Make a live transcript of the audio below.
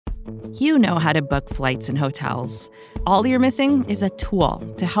You know how to book flights and hotels. All you're missing is a tool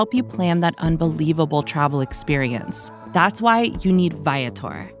to help you plan that unbelievable travel experience. That's why you need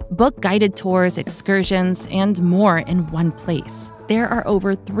Viator. Book guided tours, excursions, and more in one place. There are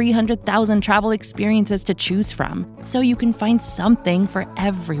over 300,000 travel experiences to choose from, so you can find something for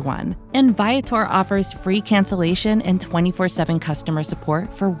everyone. And Viator offers free cancellation and 24/7 customer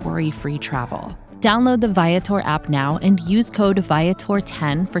support for worry-free travel. Download the Viator app now and use code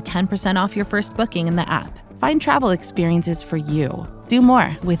Viator10 for 10% off your first booking in the app. Find travel experiences for you. Do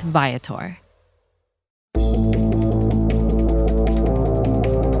more with Viator.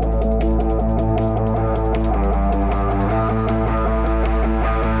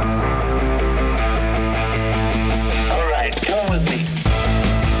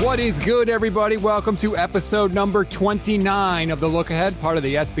 What is good, everybody? Welcome to episode number 29 of The Look Ahead, part of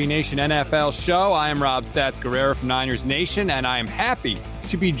the SB Nation NFL show. I am Rob Stats Guerrero from Niners Nation, and I am happy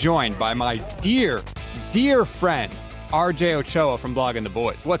to be joined by my dear friend, RJ Ochoa from Blogging the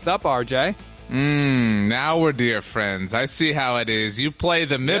Boys. What's up, RJ? Now we're dear friends. I see how it is. You play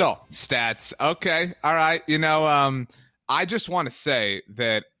the middle, Stats. Okay, all right. I just want to say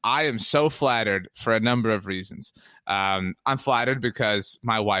that I am so flattered for a number of reasons. I'm flattered because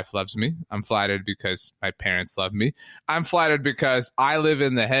my wife loves me. I'm flattered because my parents love me. I'm flattered because I live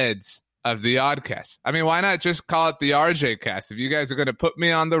in the heads of the Oddcast. I mean, why not just call it the RJ Cast? If you guys are going to put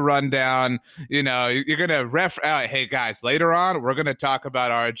me on the rundown, you're going to hey guys, later on, we're going to talk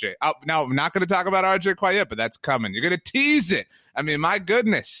about RJ. No, I'm not going to talk about RJ quite yet, but that's coming. You're going to tease it. I mean, my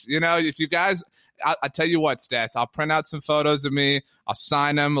goodness, if you guys... I'll tell you what, Stats. I'll print out some photos of me. I'll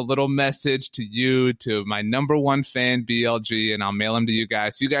sign them a little message to you, to my number one fan, BLG, and I'll mail them to you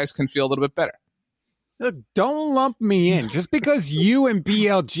guys so you guys can feel a little bit better. Look, don't lump me in just because you and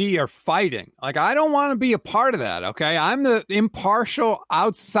BLG are fighting. I don't want to be a part of that, okay? I'm the impartial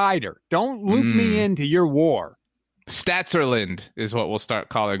outsider. Don't loop me into your war. Statserland is what we'll start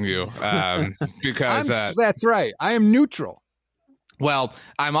calling you because... that's right. I am neutral. Well,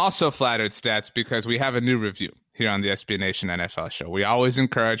 I'm also flattered, Stats, because we have a new review here on the SB Nation NFL show. We always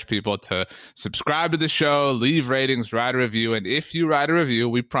encourage people to subscribe to the show, leave ratings, write a review. And if you write a review,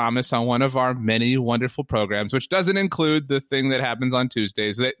 we promise on one of our many wonderful programs, which doesn't include the thing that happens on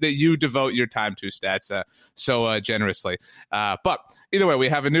Tuesdays that you devote your time to, Stats, so generously. But either way, we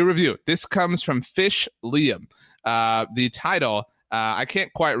have a new review. This comes from Fish Liam. The title... I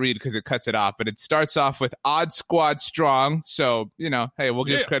can't quite read because it cuts it off, but it starts off with Odd Squad Strong. So, hey, we'll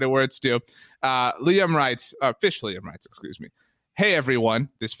give credit where it's due. Fish Liam writes, Hey, everyone,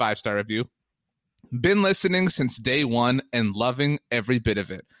 this 5-star review. Been listening since day one and loving every bit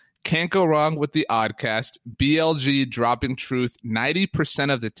of it. Can't go wrong with the Oddcast. BLG dropping truth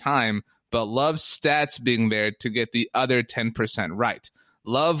 90% of the time, but love Stats being there to get the other 10% right.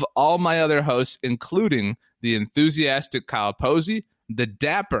 Love all my other hosts, including the enthusiastic Kyle Posey, the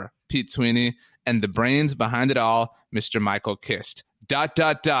dapper Pete Sweeney, and the brains behind it all, Mr. Michael Kist. ...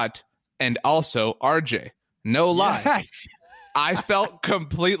 And also RJ. No lie. Yes. I felt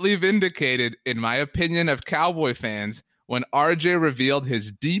completely vindicated in my opinion of Cowboy fans when RJ revealed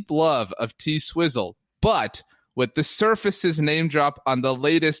his deep love of T-Swizzle. But with the surface's name drop on the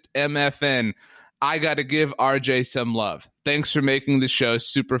latest MFN, I got to give RJ some love. Thanks for making the show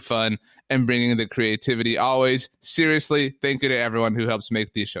super fun and bringing the creativity always. Seriously, thank you to everyone who helps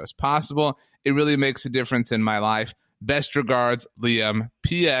make these shows possible. It really makes a difference in my life. Best regards, Liam.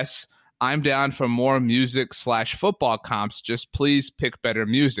 P.S. I'm down for more music/football comps. Just please pick better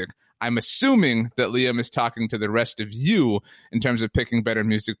music. I'm assuming that Liam is talking to the rest of you in terms of picking better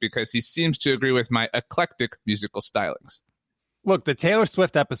music because he seems to agree with my eclectic musical stylings. Look, the Taylor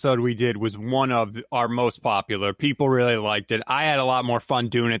Swift episode we did was one of our most popular. People really liked it. I had a lot more fun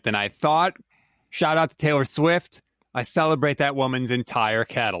doing it than I thought. Shout out to Taylor Swift. I celebrate that woman's entire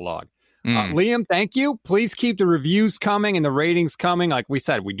catalog. Liam, thank you. Please keep the reviews coming and the ratings coming. Like we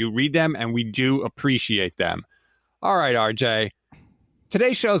said, we do read them and we do appreciate them. All right, RJ.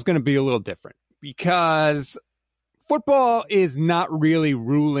 Today's show is going to be a little different because football is not really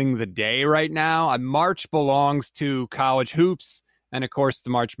ruling the day right now. March belongs to college hoops and, of course,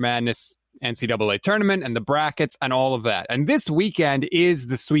 the March Madness NCAA tournament and the brackets and all of that. And this weekend is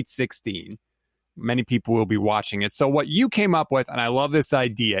the Sweet 16. Many people will be watching it. So what you came up with, and I love this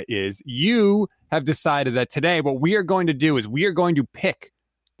idea, is you have decided that today what we are going to do is we are going to pick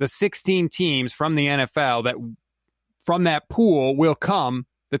the 16 teams from the NFL that from that pool will come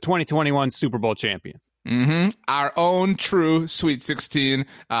the 2021 Super Bowl champion. Our own true Sweet 16.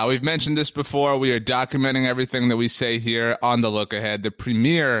 We've mentioned this before. We are documenting everything that we say here on The Look Ahead, the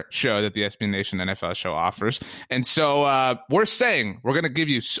premier show that the SB Nation NFL show offers. And so we're saying we're going to give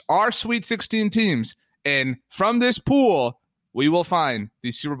you our Sweet 16 teams. And from this pool, we will find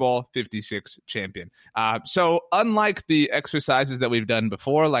the Super Bowl 56 champion. So unlike the exercises that we've done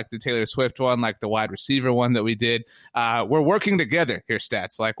before, like the Taylor Swift one, like the wide receiver one that we did, we're working together here,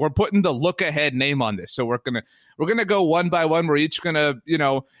 Stats. Like, we're putting the Look Ahead name on this. So we're gonna go one by one. We're each gonna,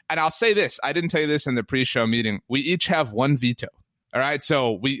 and I'll say this. I didn't tell you this in the pre-show meeting. We each have one veto. All right,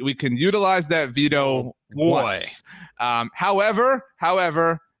 so we can utilize that veto once.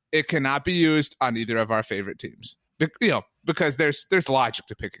 However, it cannot be used on either of our favorite teams. Because there's logic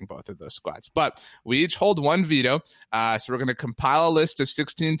to picking both of those squads. But we each hold one veto. So we're going to compile a list of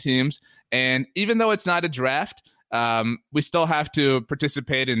 16 teams. And even though it's not a draft, we still have to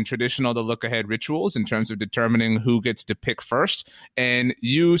participate in traditional The Look Ahead rituals in terms of determining who gets to pick first. And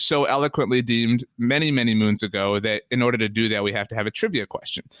you so eloquently deemed many, many moons ago that in order to do that, we have to have a trivia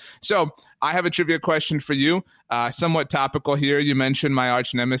question. So I have a trivia question for you, somewhat topical here. You mentioned my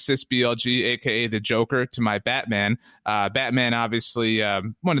arch nemesis, BLG, a.k.a. the Joker, to my Batman. Batman, obviously,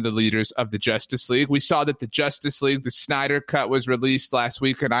 one of the leaders of the Justice League. We saw that the Justice League, the Snyder Cut, was released last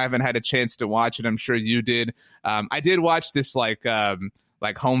week, and I haven't had a chance to watch it. I'm sure you did. I did watch this like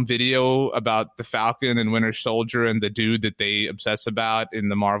home video about the Falcon and Winter Soldier and the dude that they obsess about in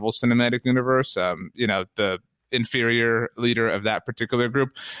the Marvel Cinematic Universe. The inferior leader of that particular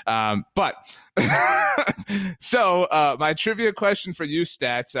group. So my trivia question for you,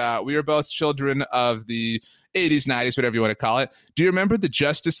 Stats. We are both children of the 80s, 90s, whatever you want to call it. Do you remember the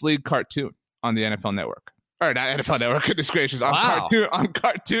Justice League cartoon on the NFL Network? Or not NFL Network, goodness gracious, on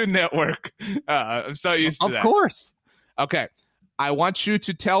Cartoon Network. I'm so used to that. Of course. Okay. I want you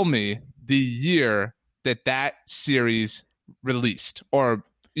to tell me the year that series released or,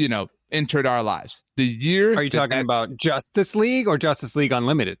 entered our lives. The year. Are you talking about Justice League or Justice League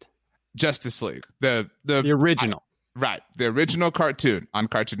Unlimited? Justice League. The original. Right. The original cartoon on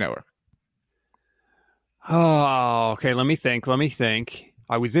Cartoon Network. Oh, okay. Let me think.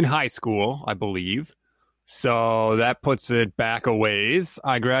 I was in high school, I believe. So that puts it back a ways.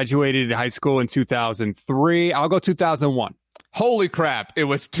 I graduated high school in 2003. I'll go 2001. Holy crap. It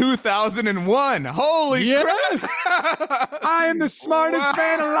was 2001. Holy crap. I am the smartest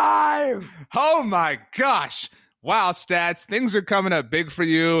man alive. Oh, my gosh. Wow, Stats. Things are coming up big for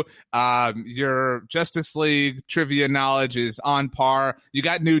you. Your Justice League trivia knowledge is on par. You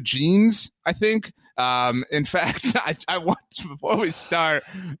got new jeans, I think. In fact, I want to, before we start,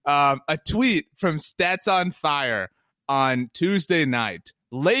 a tweet from Stats on Fire on Tuesday night,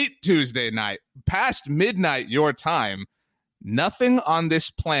 late Tuesday night, past midnight your time. Nothing on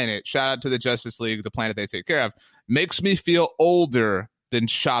this planet, shout out to the Justice League, the planet they take care of, makes me feel older than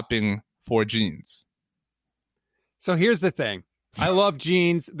shopping for jeans. So here's the thing. I love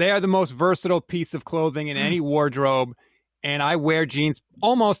jeans. They are the most versatile piece of clothing in any wardrobe, and I wear jeans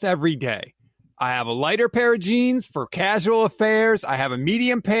almost every day. I have a lighter pair of jeans for casual affairs. I have a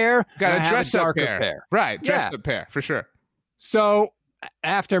medium pair. Got a dress up pair. Right, dress up pair, for sure. So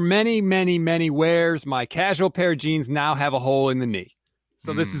after many, many, many wears, my casual pair of jeans now have a hole in the knee.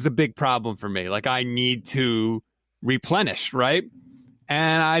 So this is a big problem for me. Like, I need to replenish, right?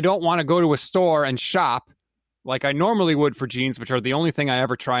 And I don't want to go to a store and shop like I normally would for jeans, which are the only thing I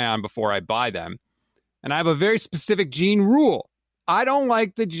ever try on before I buy them. And I have a very specific jean rule. I don't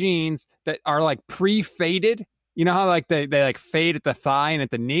like the jeans that are like pre-faded. You know how like they like fade at the thigh and at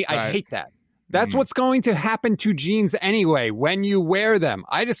the knee? Right. I hate that. That's what's going to happen to jeans anyway when you wear them.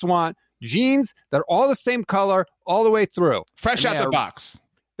 I just want jeans that are all the same color all the way through. Fresh out the box.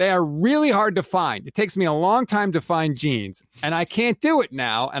 They are really hard to find. It takes me a long time to find jeans, and I can't do it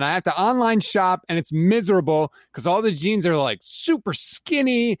now. And I have to online shop, and it's miserable because all the jeans are like super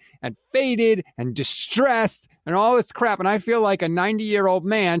skinny and faded and distressed and all this crap. And I feel like a 90-year-old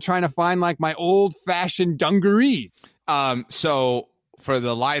man trying to find like my old-fashioned dungarees. So for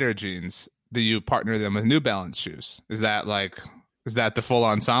the lighter jeans, do you partner them with New Balance shoes? Is that the full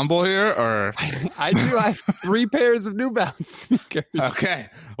ensemble here, or? I do. I have 3 pairs of New Balance sneakers. Okay.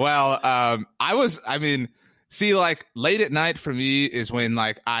 Well, like late at night for me is when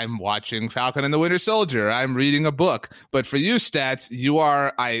like I'm watching Falcon and the Winter Soldier. I'm reading a book. But for you, Stats, you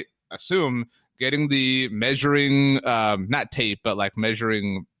are, I assume, getting the measuring, not tape, but like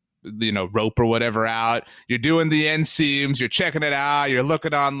measuring, rope or whatever out. You're doing the inseams, you're checking it out, you're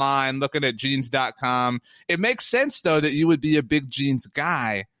looking online, looking at jeans.com. It makes sense, though, that you would be a big jeans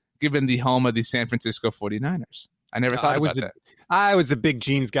guy given the home of the San Francisco 49ers. I never thought about that. I was a big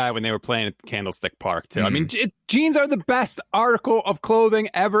jeans guy when they were playing at Candlestick Park, too. I mean, jeans are the best article of clothing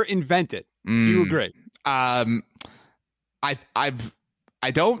ever invented. Do you agree? I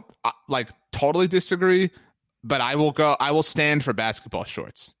don't totally disagree, but I will stand for basketball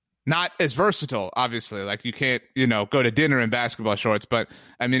shorts. Not as versatile, obviously. Like, you can't, go to dinner in basketball shorts. But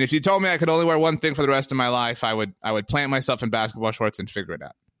I mean, if you told me I could only wear one thing for the rest of my life, I would plant myself in basketball shorts and figure it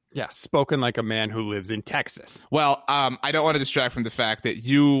out. Yeah, spoken like a man who lives in Texas. Well, I don't want to distract from the fact that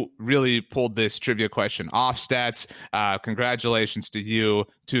you really pulled this trivia question off, Stats. Congratulations to you,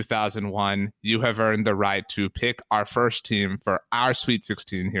 2001. You have earned the right to pick our first team for our Sweet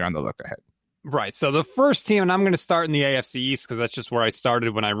 16 here on the Look Ahead. Right. So the first team, and I'm going to start in the AFC East because that's just where I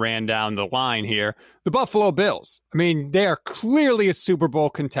started when I ran down the line here. The Buffalo Bills. I mean, they are clearly a Super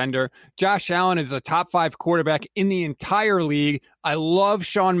Bowl contender. Josh Allen is a top 5 quarterback in the entire league. I love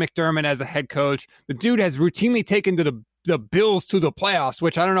Sean McDermott as a head coach. The dude has routinely taken the Bills to the playoffs,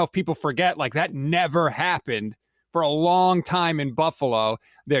 which I don't know if people forget. Like, that never happened for a long time in Buffalo.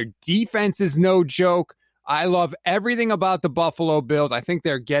 Their defense is no joke. I love everything about the Buffalo Bills. I think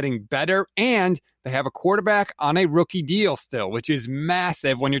they're getting better, and they have a quarterback on a rookie deal still, which is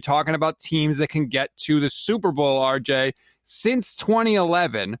massive when you're talking about teams that can get to the Super Bowl, RJ. Since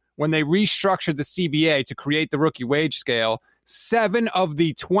 2011, when they restructured the CBA to create the rookie wage scale, 7 of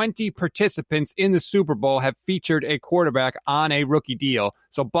the 20 participants in the Super Bowl have featured a quarterback on a rookie deal.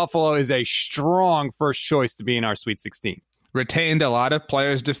 So Buffalo is a strong first choice to be in our Sweet 16. Retained a lot of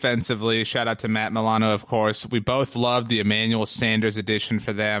players defensively. Shout out to Matt Milano, of course. We both love the Emmanuel Sanders addition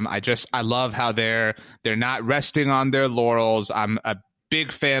for them. I love how they're not resting on their laurels. I'm a big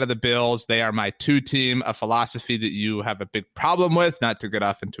fan of the Bills. They are my 2 team, a philosophy that you have a big problem with, not to get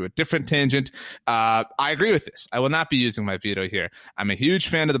off into a different tangent. I agree with this. I will not be using my veto here. I'm a huge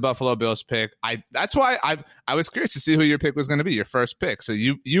fan of the Buffalo Bills pick. That's why I was curious to see who your pick was going to be, your first pick. So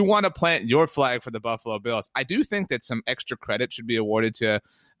you want to plant your flag for the Buffalo Bills. I do think that some extra credit should be awarded to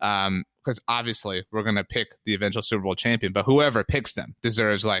because obviously we're going to pick the eventual Super Bowl champion, but whoever picks them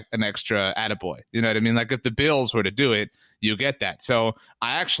deserves like an extra attaboy. You know what I mean? Like, if the Bills were to do it, you get that. So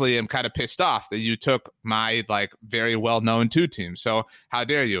I actually am kind of pissed off that you took my very well-known 2 team. So how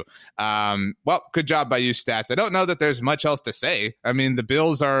dare you? Well, good job by you, Stats. I don't know that there's much else to say. I mean, the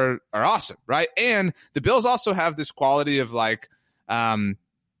Bills are awesome, right? And the Bills also have this quality of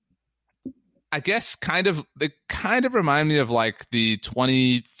I guess they kind of remind me of the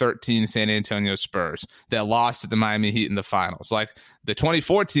 2013 San Antonio Spurs that lost to the Miami Heat in the finals. Like, the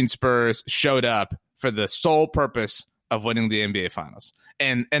 2014 Spurs showed up for the sole purpose of winning the NBA finals.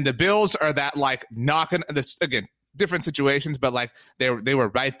 And the Bills are that knocking this, again, different situations, but they were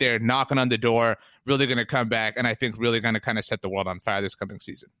right there knocking on the door, really going to come back, and I think really going to kind of set the world on fire this coming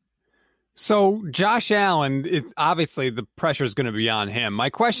season. So Josh Allen, obviously the pressure is going to be on him. My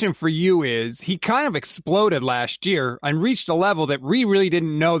question for you is, he kind of exploded last year and reached a level that we really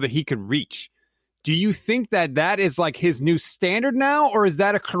didn't know that he could reach. Do you think that is his new standard now, or is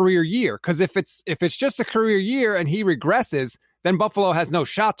that a career year? Because if it's just a career year and he regresses, then Buffalo has no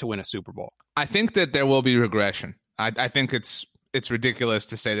shot to win a Super Bowl. I think that there will be regression. I think it's ridiculous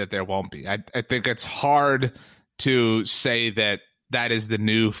to say that there won't be. I think it's hard to say that is the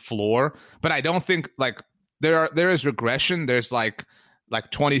new floor, but I don't think there is regression. There's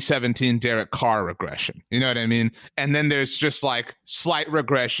 2017 Derek Carr regression. You know what I mean? And then there's just slight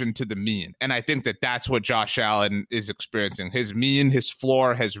regression to the mean. And I think that that's what Josh Allen is experiencing. His mean, his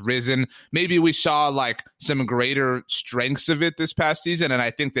floor has risen. Maybe we saw some greater strengths of it this past season. And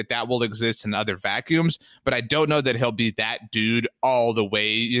I think that will exist in other vacuums, but I don't know that he'll be that dude all the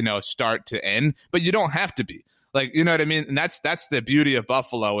way, start to end, but you don't have to be. You know what I mean? And that's the beauty of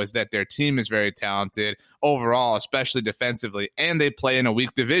Buffalo, is that their team is very talented overall, especially defensively, and they play in a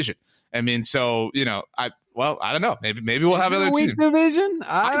weak division. I mean, so, I don't know. Maybe we'll have other teams. Weak division?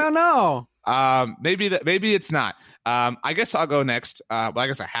 I don't know. Maybe it's not. I guess I'll go next. I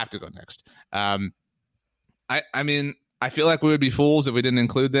guess I have to go next. I mean, I feel like we would be fools if we didn't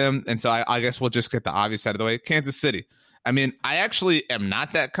include them. And so I guess we'll just get the obvious out of the way. Kansas City. I mean, I actually am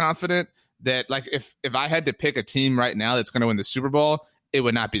not that confident that if I had to pick a team right now that's going to win the Super Bowl, it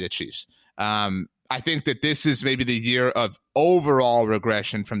would not be the Chiefs. I think that this is maybe the year of overall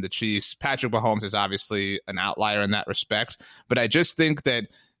regression from the Chiefs. Patrick Mahomes is obviously an outlier in that respect, but I just think that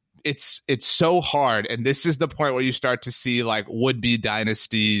it's so hard. And this is the point where you start to see would-be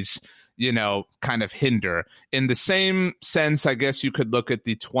dynasties, kind of hinder. In the same sense, I guess you could look at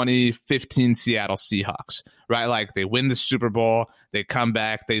the 2015 Seattle Seahawks, right? Like they win the Super Bowl, they come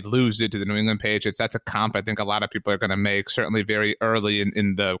back, they lose it to the New England Patriots. That's a comp I think a lot of people are going to make, certainly very early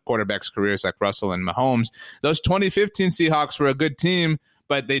in the quarterbacks' careers like Russell and Mahomes. Those 2015 Seahawks were a good team,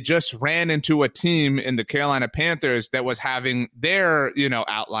 but they just ran into a team in the Carolina Panthers that was having their,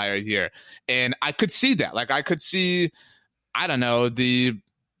 outlier year. And I could see that. Like I could see, I don't know, the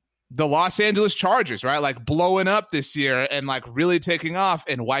Los Angeles Chargers, right? Like blowing up this year and like really taking off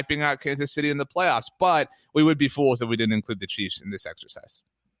and wiping out Kansas City in the playoffs. But we would be fools if we didn't include the Chiefs in this exercise.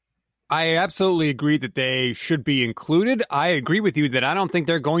 I absolutely agree that they should be included. I agree with you that I don't think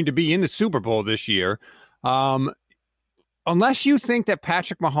they're going to be in the Super Bowl this year. Unless you think that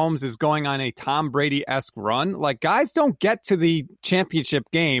Patrick Mahomes is going on a Tom Brady-esque run, like guys don't get to the championship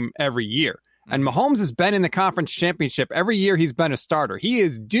game every year. And Mahomes has been in the conference championship every year he's been a starter. He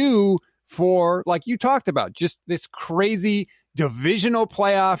is due for, like you talked about, just this crazy divisional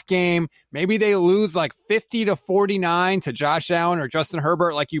playoff game. Maybe they lose like 50-49 to Josh Allen or Justin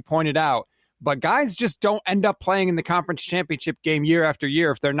Herbert, like you pointed out. But guys just don't end up playing in the conference championship game year after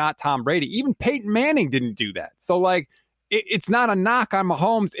year if they're not Tom Brady. Even Peyton Manning didn't do that. So, like, it's not a knock on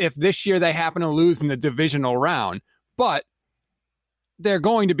Mahomes if this year they happen to lose in the divisional round. But they're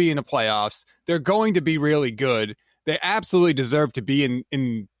going to be in the playoffs. They're going to be really good. They absolutely deserve to be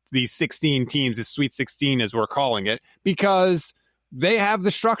in these 16 teams, the Sweet 16 as we're calling it, because they have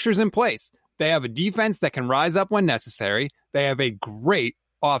the structures in place. They have a defense that can rise up when necessary. They have a great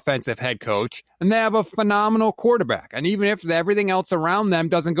offensive head coach, and they have a phenomenal quarterback. And even if everything else around them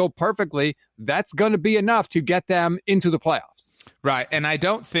doesn't go perfectly, that's going to be enough to get them into the playoffs. Right. And I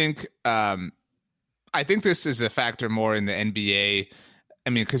don't think, I think this is a factor more in the NBA. I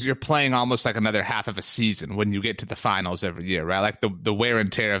mean, because you're playing almost like another half of a season when you get to the finals every year, right? Like the wear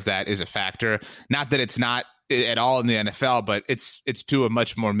and tear of that is a factor. Not that it's not at all in the NFL, but it's to a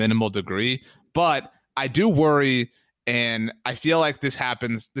much more minimal degree. But I do worry, and I feel like this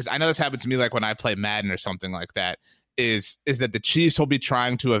happens. I know this happens to me like when I play Madden or something like that, is that the Chiefs will be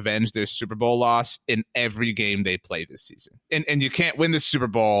trying to avenge their Super Bowl loss in every game they play this season. And you can't win the Super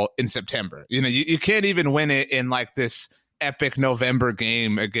Bowl in September. You can't even win it in like this epic November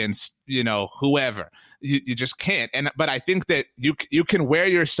game against, whoever. You just can't. But I think that you can wear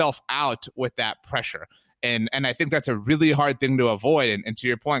yourself out with that pressure. And I think that's a really hard thing to avoid. And to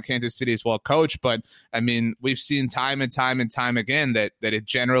your point, Kansas City is well coached, but I mean, we've seen time and time again that it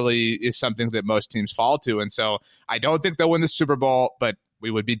generally is something that most teams fall to. And so I don't think they'll win the Super Bowl, but we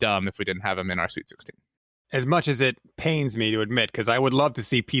would be dumb if we didn't have them in our Sweet 16. As much as it pains me to admit, because I would love to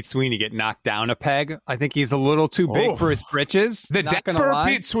see Pete Sweeney get knocked down a peg. I think he's a little too big for his britches. The dapper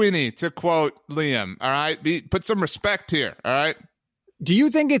Pete Sweeney, to quote Liam. All right, put some respect here. All right. Do you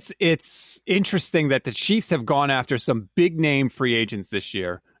think it's interesting that the Chiefs have gone after some big name free agents this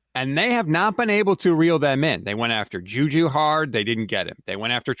year, and they have not been able to reel them in? They went after Juju hard, they didn't get him. They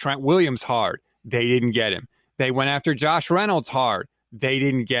went after Trent Williams hard, they didn't get him. They went after Josh Reynolds hard, they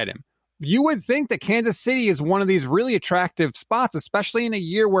didn't get him. You would think that Kansas City is one of these really attractive spots, especially in a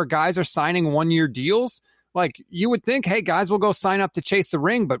year where guys are signing one-year deals. Like, you would think, hey, guys will go sign up to chase the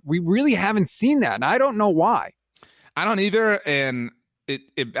ring, but we really haven't seen that, and I don't know why. I don't either, and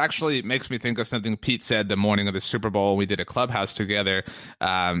it actually makes me think of something Pete said the morning of the Super Bowl. We did a clubhouse together.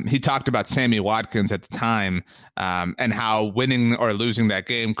 He talked about Sammy Watkins at the time and how winning or losing that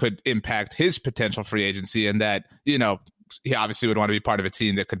game could impact his potential free agency, and that, he obviously would want to be part of a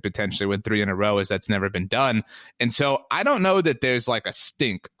team that could potentially win 3 in a row, as that's never been done. And so I don't know that there's like a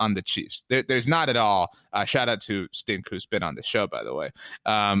stink on the Chiefs. There's not at all. Shout out to Stink, who's been on the show, by the way.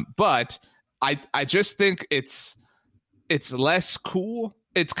 But I just think it's less cool.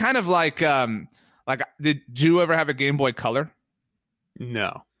 It's kind of like did you ever have a Game Boy Color?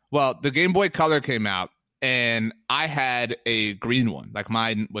 No. Well, the Game Boy Color came out, and I had a green one. Like,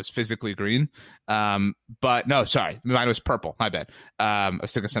 mine was physically green. But no, sorry. Mine was purple. My bad. I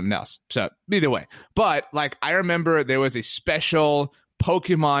was thinking of something else. So either way. But like, I remember there was a special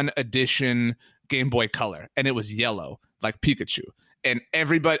Pokemon edition Game Boy Color, and it was yellow, like Pikachu. And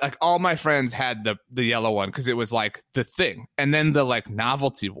everybody, like all my friends had the yellow one because it was like the thing. And then the like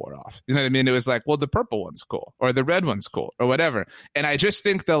novelty wore off. You know what I mean? It was like, well, the purple one's cool, or the red one's cool, or whatever. And I just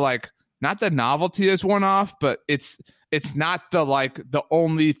think not the novelty is worn off, but it's not the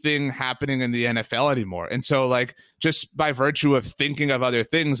only thing happening in the NFL anymore. And so like, just by virtue of thinking of other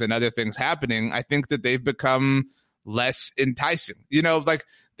things and other things happening, I think that they've become less enticing. Like,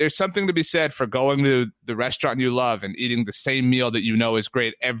 there's something to be said for going to the restaurant you love and eating the same meal that is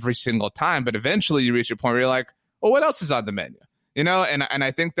great every single time. But eventually you reach a point where you're like, well, what else is on the menu? you know, and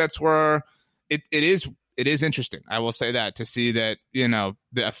I think that's where it is interesting. I will say that, to see that, you know,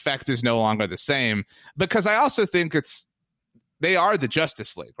 the effect is no longer the same, because I also think they are the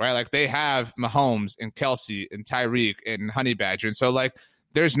Justice League, right? Like, they have Mahomes and Kelsey and Tyreek and Honey Badger. And so, like,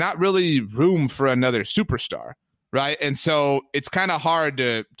 there's not really room for another superstar, right? And so it's kind of hard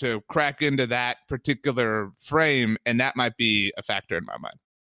to crack into that particular frame, and that might be a factor in my mind.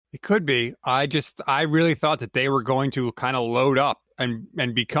 It could be. I really thought that they were going to kind of load up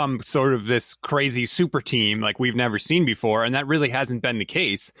and become sort of this crazy super team like we've never seen before, and that really hasn't been the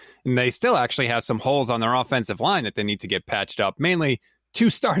case. And they still actually have some holes on their offensive line that they need to get patched up, mainly 2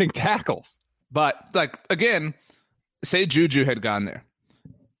 starting tackles. But, like, again, say Juju had gone there,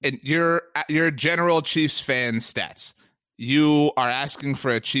 and your general Chiefs fan stats, you are asking for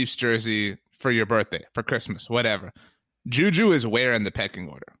a Chiefs jersey for your birthday, for Christmas, whatever. Juju is where in the pecking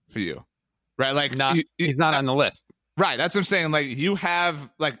order for you, right? Like, he's not on the list. Right. That's what I'm saying. Like, you have,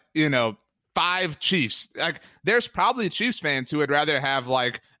 like, you know, 5 Chiefs. Like, there's probably Chiefs fans who would rather have,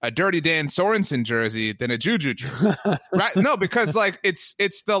 like, a Dirty Dan Sorensen jersey than a Juju jersey. Right? No, because, like, it's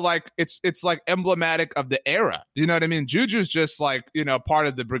like emblematic of the era. You know what I mean? Juju's just, like, you know, part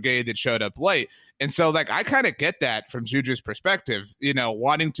of the brigade that showed up late. And so, like, I kind of get that from Juju's perspective, you know,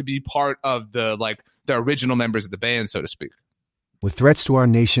 wanting to be part of the original members of the band, so to speak. With threats to our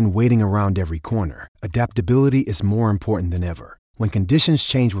nation waiting around every corner, adaptability is more important than ever. When conditions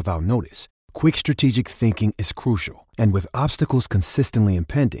change without notice, quick strategic thinking is crucial. And with obstacles consistently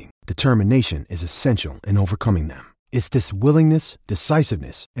impending, determination is essential in overcoming them. It's this willingness,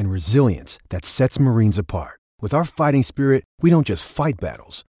 decisiveness, and resilience that sets Marines apart. With our fighting spirit, we don't just fight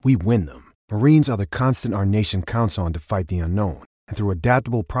battles, we win them. Marines are the constant our nation counts on to fight the unknown. And through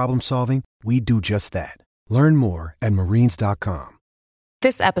adaptable problem solving, we do just that. Learn more at marines.com.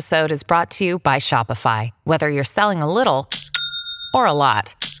 This episode is brought to you by Shopify. Whether you're selling a little or a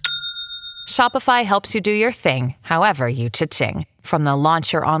lot, Shopify helps you do your thing, however you cha-ching. From the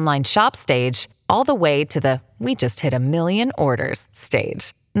launch your online shop stage, all the way to the we just hit 1 million orders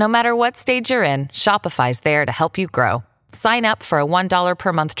stage. No matter what stage you're in, Shopify's there to help you grow. Sign up for a $1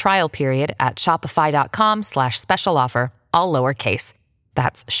 per month trial period at shopify.com/special offer, all lowercase.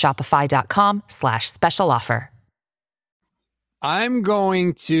 That's shopify.com/special offer. I'm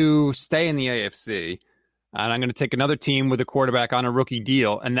going to stay in the AFC, and I'm going to take another team with a quarterback on a rookie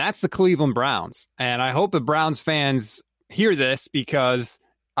deal, and that's the Cleveland Browns. And I hope the Browns fans hear this, because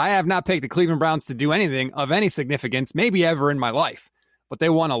I have not picked the Cleveland Browns to do anything of any significance, maybe ever in my life. But they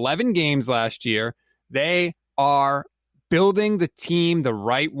won 11 games last year. They are building the team the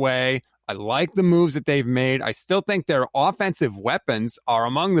right way. I like the moves that they've made. I still think their offensive weapons are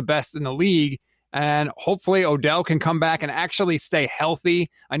among the best in the league. And hopefully Odell can come back and actually stay healthy.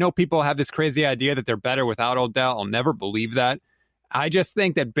 I know people have this crazy idea that they're better without Odell. I'll never believe that. I just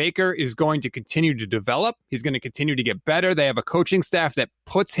think that Baker is going to continue to develop. He's going to continue to get better. They have a coaching staff that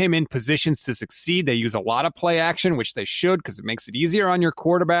puts him in positions to succeed. They use a lot of play action, which they should, because it makes it easier on your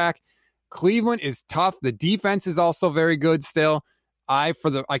quarterback. Cleveland is tough. The defense is also very good still. I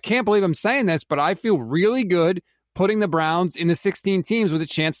can't believe I'm saying this, but I feel really good putting the Browns in the 16 teams with a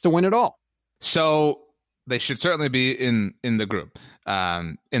chance to win it all. So they should certainly be in the group,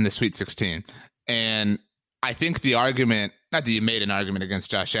 in the Sweet 16. And I think the argument, not that you made an argument against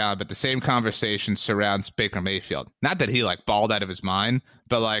Josh Allen, but the same conversation surrounds Baker Mayfield. Not that he balled out of his mind,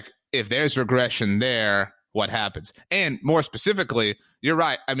 but if there's regression there, what happens? And more specifically, you're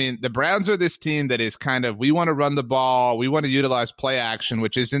right. I mean, the Browns are this team that is we want to run the ball. We want to utilize play action,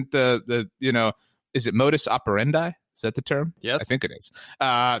 which isn't is it modus operandi? Is that the term? Yes. I think it is.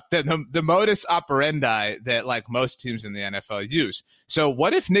 The modus operandi that most teams in the NFL use. So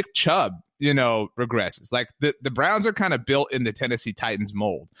what if Nick Chubb, regresses? The Browns are kind of built in the Tennessee Titans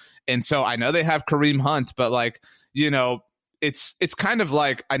mold. And so I know they have Kareem Hunt, but it's kind of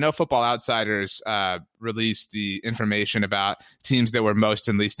I know Football Outsiders released the information about teams that were most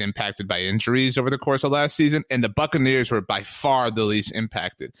and least impacted by injuries over the course of last season, and the Buccaneers were by far the least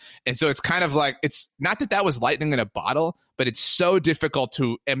impacted. And so it's kind of it's not that was lightning in a bottle, but it's so difficult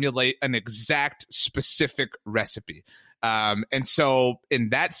to emulate an exact specific recipe. And so in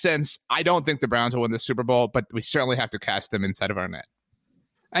that sense, I don't think the Browns will win the Super Bowl, but we certainly have to cast them inside of our net.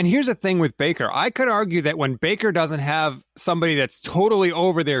 And here's the thing with Baker. I could argue that when Baker doesn't have somebody that's totally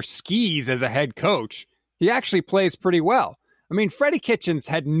over their skis as a head coach, he actually plays pretty well. I mean, Freddie Kitchens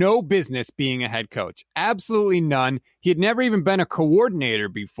had no business being a head coach. Absolutely none. He had never even been a coordinator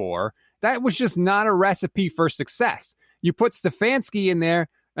before. That was just not a recipe for success. You put Stefanski in there,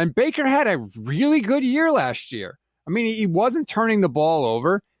 and Baker had a really good year last year. I mean, he wasn't turning the ball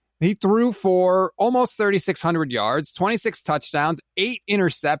over. He threw for almost 3,600 yards, 26 touchdowns, 8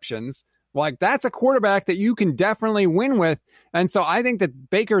 interceptions. Like, that's a quarterback that you can definitely win with. And so I think that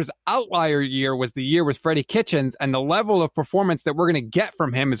Baker's outlier year was the year with Freddie Kitchens, and the level of performance that we're going to get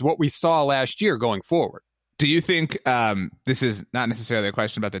from him is what we saw last year going forward. Do you think, this is not necessarily a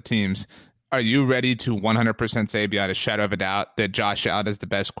question about the teams, are you ready to 100% say beyond a shadow of a doubt that Josh Allen is the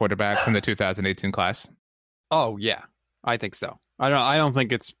best quarterback from the 2018 class? Oh, yeah, I think so. I don't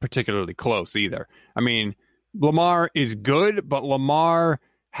think it's particularly close either. I mean, Lamar is good, but Lamar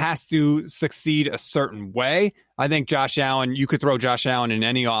has to succeed a certain way. I think Josh Allen, you could throw Josh Allen in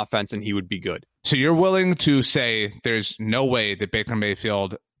any offense and he would be good. So you're willing to say there's no way that Baker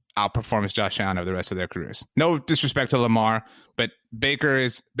Mayfield outperforms Josh Allen over the rest of their careers? No disrespect to Lamar, but Baker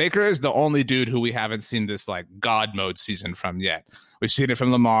is the only dude who we haven't seen this like God mode season from yet. We've seen it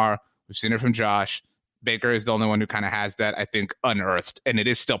from Lamar. We've seen it from Josh. Baker is the only one who kind of has that, I think, unearthed, and it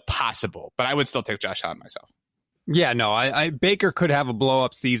is still possible. But I would still take Josh Allen myself. Yeah, no, Baker could have a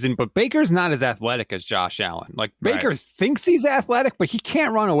blow-up season, but Baker's not as athletic as Josh Allen. Like, Baker thinks he's athletic, but he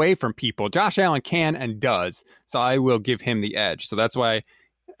can't run away from people. Josh Allen can and does, so I will give him the edge. So that's why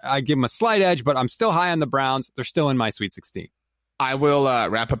I give him a slight edge, but I'm still high on the Browns. They're still in my Sweet 16. I will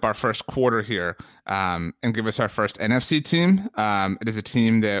wrap up our first quarter here and give us our first NFC team. It is a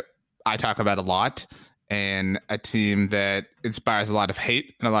team that I talk about a lot, and a team that inspires a lot of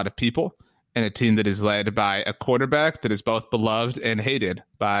hate in a lot of people, and a team that is led by a quarterback that is both beloved and hated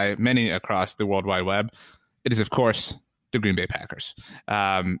by many across the World Wide Web. It is, of course, the Green Bay Packers.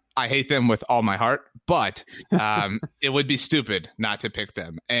 I hate them with all my heart, but it would be stupid not to pick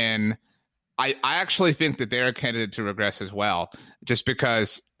them. And I actually think that they're a candidate to regress as well, just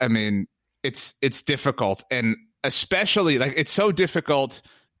because, I mean, it's difficult. And especially, like, it's so difficult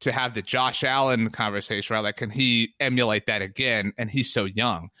to have the Josh Allen conversation, right? Like, can he emulate that again? And he's so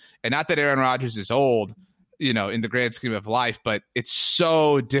young. And not that Aaron Rodgers is old, you know, in the grand scheme of life, but it's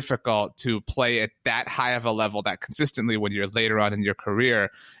so difficult to play at that high of a level that consistently when you're later on in your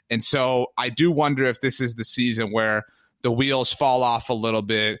career. And so I do wonder if this is the season where the wheels fall off a little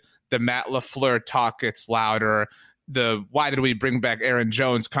bit, the Matt LaFleur talk gets louder, the why did we bring back Aaron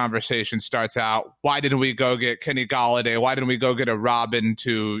Jones conversation starts out. Why didn't we go get Kenny Golladay? Why didn't we go get a Robin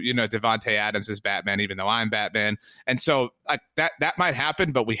to, you know, Devontae Adams as Batman, even though I'm Batman? And so that might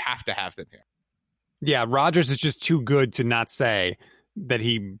happen, but we have to have them here. Yeah, Rodgers is just too good to not say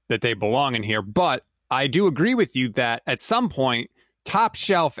that they belong in here. But I do agree with you that at some point, top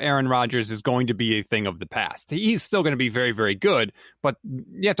shelf Aaron Rodgers is going to be a thing of the past. He's still going to be very, very good, but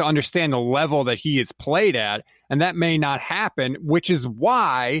you have to understand the level that he is played at, and that may not happen, which is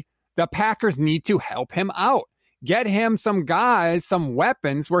why the Packers need to help him out. Get him some guys, some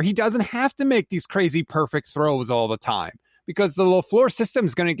weapons where he doesn't have to make these crazy perfect throws all the time, because the LaFleur system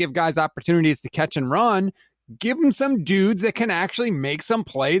is going to give guys opportunities to catch and run. Give them some dudes that can actually make some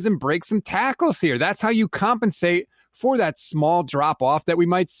plays and break some tackles here. That's how you compensate for that small drop-off that we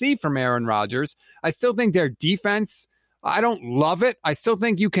might see from Aaron Rodgers. I still think their defense, I don't love it. I still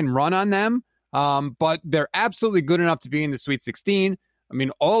think you can run on them, but they're absolutely good enough to be in the Sweet 16. I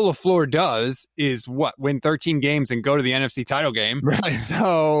mean, all LaFleur does is win 13 games and go to the NFC title game. Right.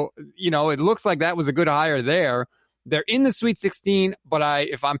 So, you know, it looks like that was a good hire there. They're in the Sweet 16, but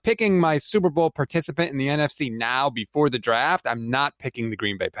if I'm picking my Super Bowl participant in the NFC now before the draft, I'm not picking the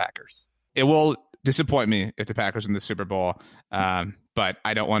Green Bay Packers. It will disappoint me if the Packers win the Super Bowl, but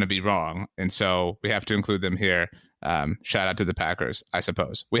I don't want to be wrong, and so we have to include them here. Shout out to the Packers, I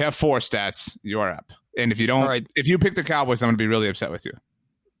suppose. We have 4 stats. You're up, and if you don't, right. If you pick the Cowboys, I'm going to be really upset with you.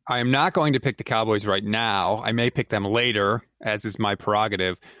 I am not going to pick the Cowboys right now. I may pick them later, as is my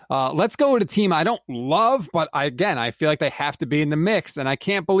prerogative. Let's go with a team I don't love, but I feel like they have to be in the mix, and I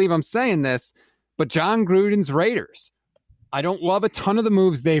can't believe I'm saying this, but John Gruden's Raiders. I don't love a ton of the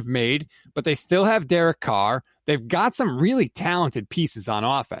moves they've made, but they still have Derek Carr. They've got some really talented pieces on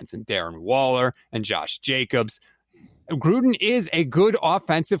offense, and Darren Waller and Josh Jacobs. Gruden is a good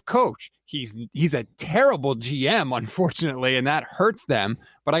offensive coach. He's a terrible GM, unfortunately, and that hurts them.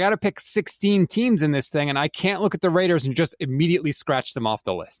 But I got to pick 16 teams in this thing, and I can't look at the Raiders and just immediately scratch them off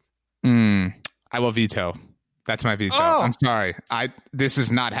the list. I will veto. That's my veto. Oh. I'm sorry. This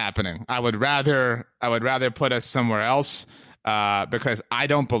is not happening. I would rather put us somewhere else because I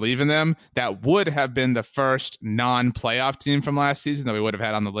don't believe in them. That would have been the first non-playoff team from last season that we would have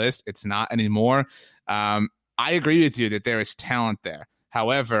had on the list. It's not anymore. I agree with you that there is talent there.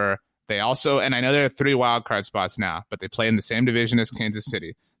 However, they also, and I know there are 3 wild card spots now, but they play in the same division as Kansas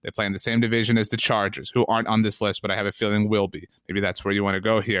City. They play in the same division as the Chargers, who aren't on this list, but I have a feeling will be. Maybe that's where you want to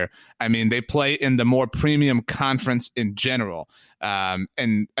go here. I mean, they play in the more premium conference in general.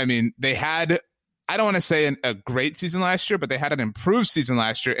 And I mean, they had, I don't want to say a great season last year, but they had an improved season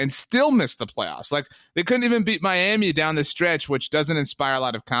last year and still missed the playoffs. Like, they couldn't even beat Miami down the stretch, which doesn't inspire a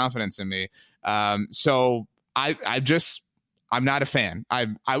lot of confidence in me. So I'm not a fan.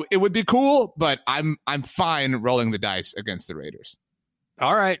 It would be cool, but I'm fine rolling the dice against the Raiders.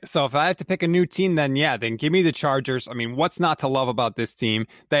 All right. So if I have to pick a new team, then give me the Chargers. I mean, what's not to love about this team?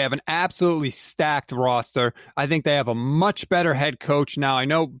 They have an absolutely stacked roster. I think they have a much better head coach now. I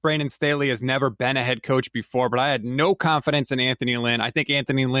know Brandon Staley has never been a head coach before, but I had no confidence in Anthony Lynn. I think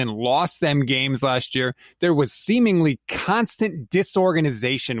Anthony Lynn lost them games last year. There was seemingly constant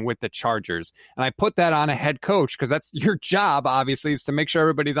disorganization with the Chargers. And I put that on a head coach because that's your job, obviously, is to make sure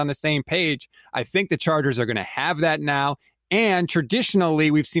everybody's on the same page. I think the Chargers are going to have that now. And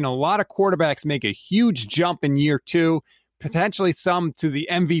traditionally, we've seen a lot of quarterbacks make a huge jump in year two, potentially some to the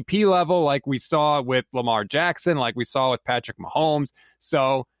MVP level, like we saw with Lamar Jackson, like we saw with Patrick Mahomes.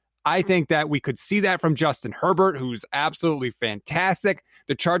 So I think that we could see that from Justin Herbert, who's absolutely fantastic.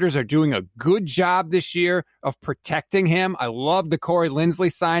 The Chargers are doing a good job this year of protecting him. I love the Corey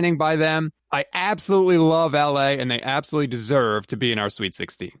Linsley signing by them. I absolutely love LA, and they absolutely deserve to be in our Sweet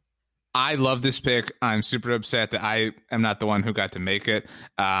 16. I love this pick. I'm super upset that I am not the one who got to make it,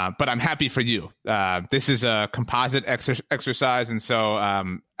 but I'm happy for you. This is a composite exercise, and so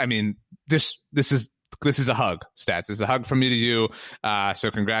I mean, this is a hug, Stats. It's a hug from me to you. So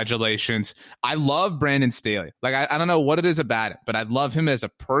congratulations. I love Brandon Staley. Like, I don't know what it is about it, but I love him as a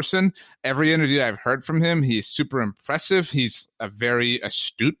person. Every interview I've heard from him, he's super impressive. He's a very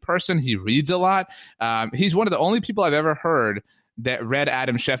astute person. He reads a lot. He's one of the only people I've ever heard that read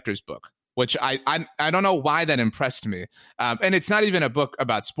Adam Schefter's book, which I don't know why that impressed me. And it's not even a book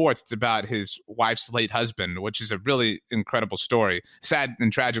about sports. It's about his wife's late husband, which is a really incredible story, sad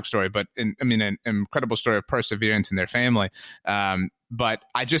and tragic story, but an incredible story of perseverance in their family. But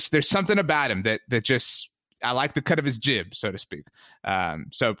there's something about him that just, I like the cut of his jib, so to speak.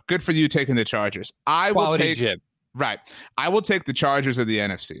 So good for you taking the Chargers. Quality jib. Right. I will take the Chargers of the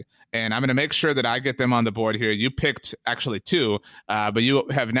NFC, and I'm going to make sure that I get them on the board here. You picked actually two, but you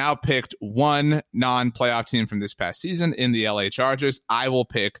have now picked one non-playoff team from this past season in the LA Chargers. I will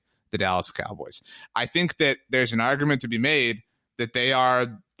pick the Dallas Cowboys. I think that there's an argument to be made that they are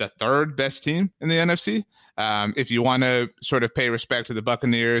the third best team in the NFC. If you want to sort of pay respect to the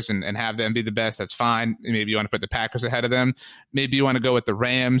Buccaneers and have them be the best, that's fine. Maybe you want to put the Packers ahead of them. Maybe you want to go with the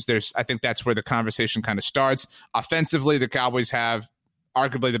Rams. I think that's where the conversation kind of starts. Offensively, the Cowboys have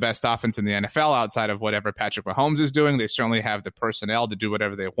arguably the best offense in the NFL outside of whatever Patrick Mahomes is doing. They certainly have the personnel to do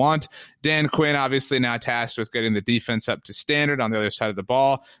whatever they want. Dan Quinn obviously now tasked with getting the defense up to standard on the other side of the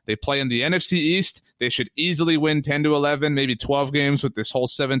ball. They play in the NFC East. They should easily win 10 to 11, maybe 12 games with this whole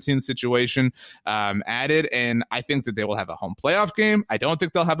 17 situation added. And I think that they will have a home playoff game. I don't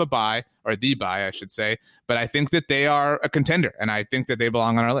think they'll have a bye, or the bye, I should say. But I think that they are a contender, and I think that they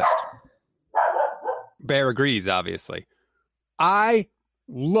belong on our list. Bear agrees, obviously. I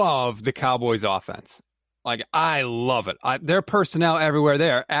love the Cowboys offense. Like, I love it. Their personnel everywhere, they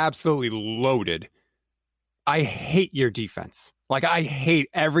are absolutely loaded. I hate your defense. Like, I hate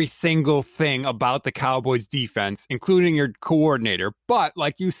every single thing about the Cowboys defense, including your coordinator. But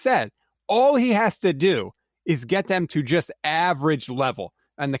like you said, all he has to do is get them to just average level.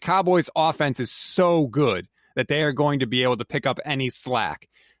 And the Cowboys offense is so good that they are going to be able to pick up any slack.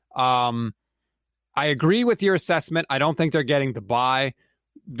 I agree with your assessment. I don't think they're getting the bye.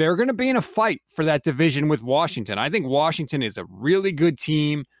 They're going to be in a fight for that division with Washington. I think Washington is a really good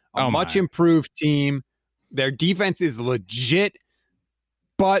team, a much improved team. Their defense is legit,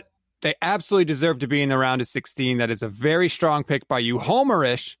 but they absolutely deserve to be in the round of 16. That is a very strong pick by you,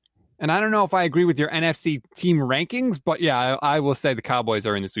 Homerish. And I don't know if I agree with your NFC team rankings, but yeah, I will say the Cowboys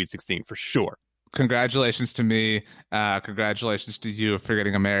are in the Sweet 16 for sure. Congratulations to me. Congratulations to you for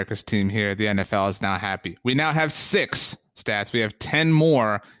getting America's team here. The NFL is now happy. We now have 6 stats. We have 10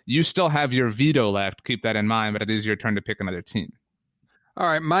 more. You still have your veto left. Keep that in mind, but it is your turn to pick another team. All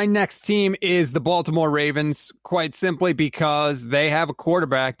right, my next team is the Baltimore Ravens, quite simply because they have a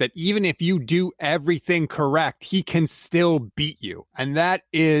quarterback that even if you do everything correct, he can still beat you. And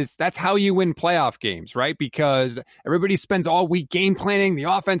that's how you win playoff games, right? Because everybody spends all week game planning, the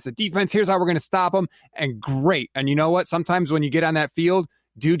offense, the defense, here's how we're going to stop them, and great. And you know what? Sometimes when you get on that field,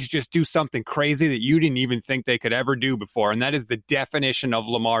 dudes just do something crazy that you didn't even think they could ever do before. And that is the definition of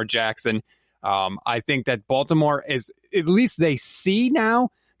Lamar Jackson. I think that Baltimore is, at least they see now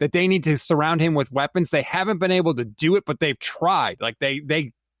that they need to surround him with weapons. They haven't been able to do it, but they've tried. Like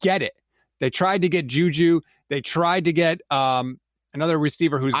they get it. They tried to get Juju. They tried to get another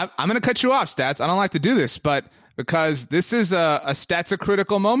receiver who's... I'm going to cut you off, Stats. I don't like to do this, but because this is a Stats a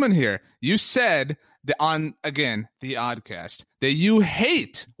critical moment here. You said on, again, the Oddcast, that you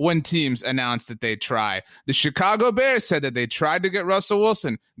hate when teams announce that they try. The Chicago Bears said that they tried to get Russell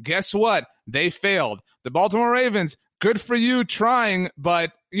Wilson. Guess what? They failed. The Baltimore Ravens, good for you trying,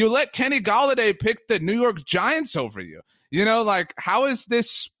 but you let Kenny Golladay pick the New York Giants over you. How is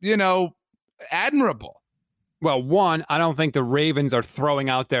this, admirable? Well, one, I don't think the Ravens are throwing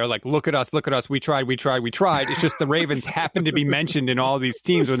out there like, look at us, we tried. It's just the Ravens happen to be mentioned in all these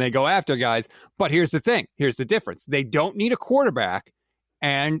teams when they go after guys. But here's the thing. Here's the difference. They don't need a quarterback,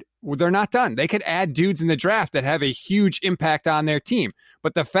 and they're not done. They could add dudes in the draft that have a huge impact on their team.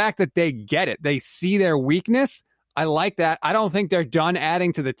 But the fact that they get it, they see their weakness, I like that. I don't think they're done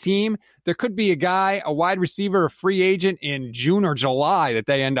adding to the team. There could be a guy, a wide receiver, a free agent in June or July that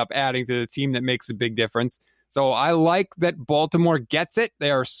they end up adding to the team that makes a big difference. So I like that Baltimore gets it.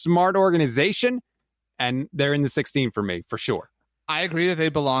 They are a smart organization, and they're in the 16 for me, for sure. I agree that they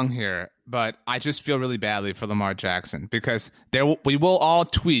belong here, but I just feel really badly for Lamar Jackson because we will all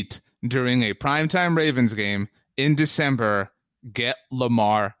tweet during a primetime Ravens game in December, get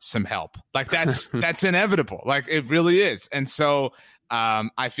Lamar some help. Like that's inevitable. Like it really is. And so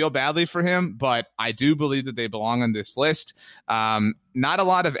I feel badly for him, but I do believe that they belong on this list. Not a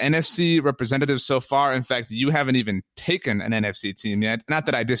lot of NFC representatives so far. In fact, you haven't even taken an NFC team yet. Not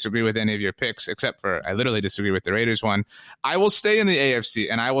that I disagree with any of your picks, except for I literally disagree with the Raiders one. I will stay in the AFC,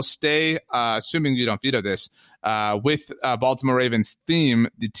 and I will stay, assuming you don't veto this, with Baltimore Ravens theme,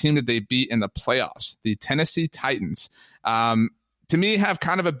 the team that they beat in the playoffs, the Tennessee Titans. To me, have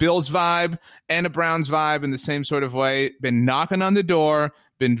kind of a Bills vibe and a Browns vibe in the same sort of way. Been knocking on the door,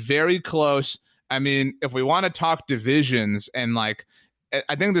 been very close. I mean, if we want to talk divisions and I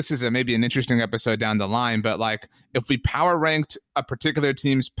think this is maybe an interesting episode down the line, but if we power ranked a particular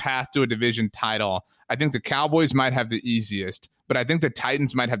team's path to a division title, I think the Cowboys might have the easiest, but I think the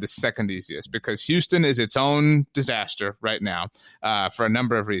Titans might have the second easiest because Houston is its own disaster right now for a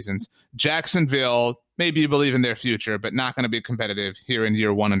number of reasons. Jacksonville, maybe you believe in their future, but not going to be competitive here in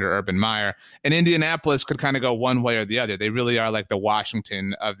year one under Urban Meyer. And Indianapolis could kind of go one way or the other. They really are like the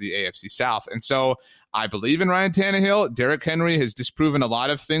Washington of the AFC South. And so I believe in Ryan Tannehill. Derrick Henry has disproven a lot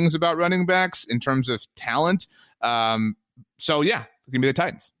of things about running backs in terms of talent. So yeah, give me the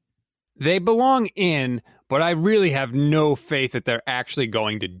Titans. They belong in, but I really have no faith that they're actually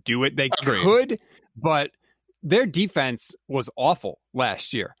going to do it. They could, but their defense was awful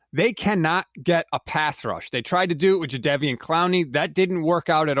last year. They cannot get a pass rush. They tried to do it with Jadeveon Clowney. That didn't work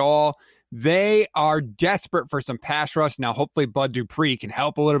out at all. They are desperate for some pass rush. Now, hopefully Bud Dupree can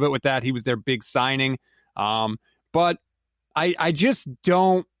help a little bit with that. He was their big signing. But I just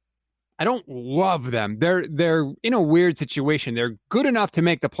don't love them. They're in a weird situation. They're good enough to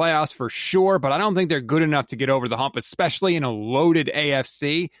make the playoffs for sure, but I don't think they're good enough to get over the hump, especially in a loaded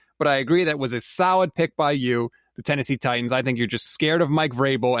AFC. But I agree that was a solid pick by you, the Tennessee Titans. I think you're just scared of Mike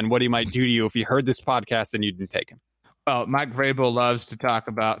Vrabel and what he might do to you if you heard this podcast and you didn't take him. Well, Mike Vrabel loves to talk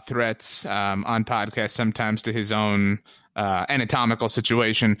about threats on podcasts, sometimes to his own anatomical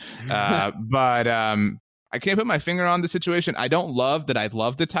situation. But I can't put my finger on the situation. I don't love that I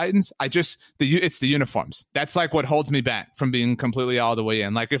love the Titans. It's the uniforms. That's what holds me back from being completely all the way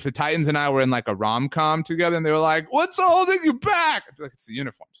in. If the Titans and I were in a rom-com together and they were like, what's holding you back? I'd be like, it's the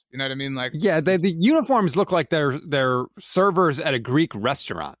uniforms. You know what I mean? Yeah, the uniforms look like they're servers at a Greek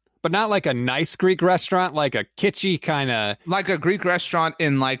restaurant. But not like a nice Greek restaurant, like a kitschy kind of... Like a Greek restaurant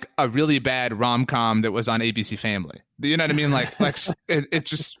in a really bad rom-com that was on ABC Family. You know what I mean? It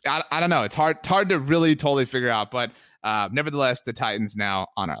just... I don't know. It's hard to really totally figure out. But nevertheless, the Titans now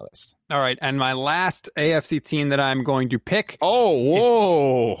on our list. All right. And my last AFC team that I'm going to pick... Oh,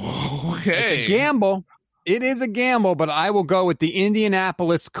 whoa. Okay. It's a gamble. It is a gamble, but I will go with the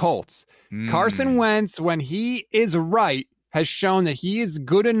Indianapolis Colts. Carson Wentz, when he is right, has shown that he is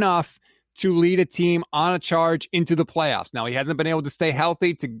good enough to lead a team on a charge into the playoffs. Now, he hasn't been able to stay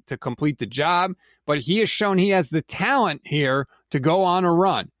healthy to complete the job, but he has shown he has the talent here to go on a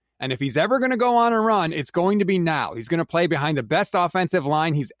run. And if he's ever going to go on a run, it's going to be now. He's going to play behind the best offensive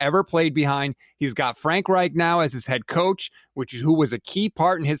line he's ever played behind. He's got Frank Reich now as his head coach, who was a key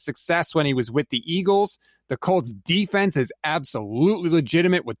part in his success when he was with the Eagles. The Colts defense is absolutely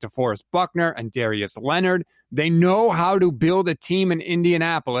legitimate with DeForest Buckner and Darius Leonard. They know how to build a team in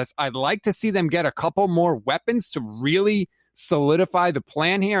Indianapolis. I'd like to see them get a couple more weapons to really solidify the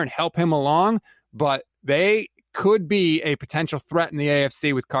plan here and help him along, but they could be a potential threat in the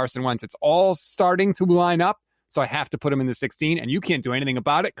AFC with Carson Wentz. It's all starting to line up, So I have to put him in the 16, and you can't do anything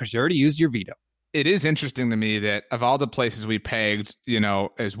about it because you already used your veto. It is interesting to me that of all the places we pegged,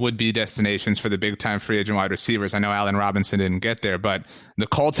 as would-be destinations for the big-time free agent wide receivers, I know Allen Robinson didn't get there, but the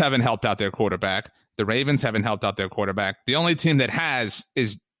Colts haven't helped out their quarterback. The Ravens haven't helped out their quarterback. The only team that has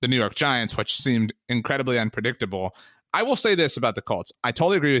is the New York Giants, which seemed incredibly unpredictable. I will say this about the Colts. I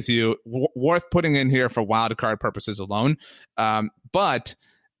totally agree with you. Worth putting in here for wild card purposes alone. But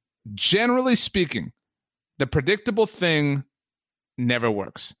generally speaking, the predictable thing never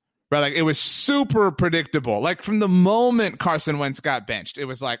works. Right, like it was super predictable. Like from the moment Carson Wentz got benched, it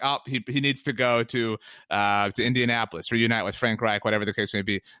was like, oh, he needs to go to Indianapolis, reunite with Frank Reich, whatever the case may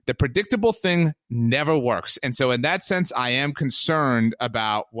be. The predictable thing never works, and so in that sense, I am concerned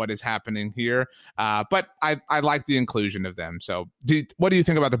about what is happening here. But I like the inclusion of them. So, what do you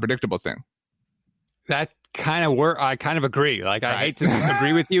think about the predictable thing? That kind of I kind of agree. Like, I hate to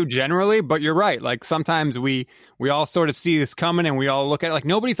agree with you generally, but you're right. Like, sometimes we all sort of see this coming and we all look at it like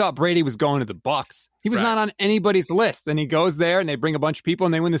nobody thought Brady was going to the Bucs. He was not on anybody's list. And he goes there and they bring a bunch of people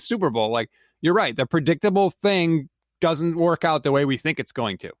and they win the Super Bowl. Like, you're right. The predictable thing doesn't work out the way we think it's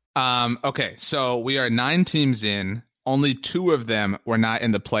going to. Okay, so we are 9 teams in. Only 2 of them were not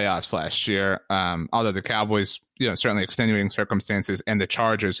in the playoffs last year, although the Cowboys, certainly extenuating circumstances, and the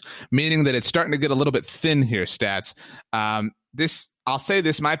Chargers, meaning that it's starting to get a little bit thin here, Stats. I'll say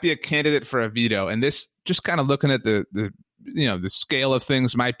this might be a candidate for a veto, and this, just kind of looking at the scale of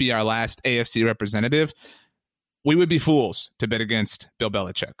things, might be our last AFC representative. We would be fools to bet against Bill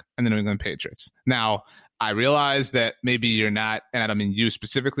Belichick and the New England Patriots. Now, I realize that maybe you're not, and I don't mean you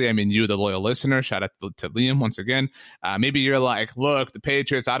specifically, I mean you, the loyal listener. Shout out to Liam once again. Maybe you're like, look, the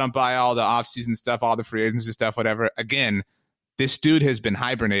Patriots, I don't buy all the offseason stuff, all the free agency stuff, whatever. Again, this dude has been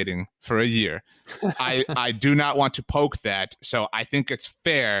hibernating for a year. I do not want to poke that, so I think it's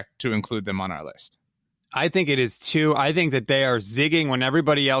fair to include them on our list. I think it is too. I think that they are zigging when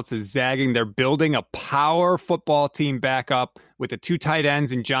everybody else is zagging. They're building a power football team back up with the 2 tight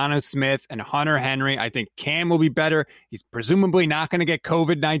ends in Jonnu Smith and Hunter Henry. I think Cam will be better. He's presumably not going to get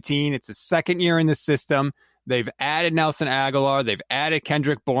COVID-19. It's his second year in the system. They've added Nelson Aguilar. They've added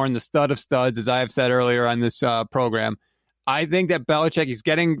Kendrick Bourne, the stud of studs, as I have said earlier on this program. I think that Belichick, he's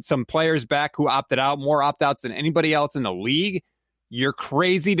getting some players back who opted out, more opt-outs than anybody else in the league. You're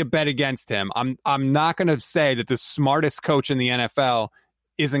crazy to bet against him. I'm not going to say that the smartest coach in the NFL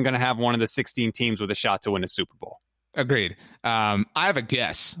isn't going to have one of the 16 teams with a shot to win a Super Bowl. Agreed. I have a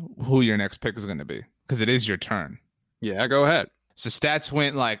guess who your next pick is going to be because it is your turn. Yeah, go ahead. So Stats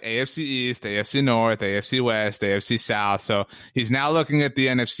went like AFC East, AFC North, AFC West, AFC South. So he's now looking at the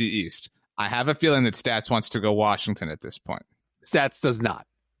NFC East. I have a feeling that Stats wants to go Washington at this point. Stats does not.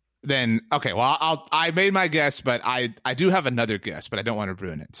 Then, okay, well, I made my guess, but I do have another guess, but I don't want to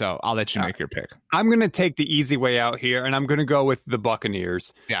ruin it. So I'll let you make your pick. I'm going to take the easy way out here, and I'm going to go with the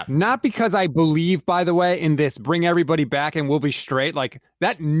Buccaneers. Yeah. Not because I believe, by the way, in this bring everybody back and we'll be straight. Like,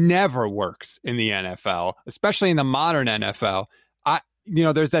 that never works in the NFL, especially in the modern NFL.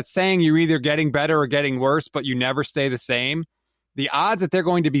 There's that saying, you're either getting better or getting worse, but you never stay the same. The odds that they're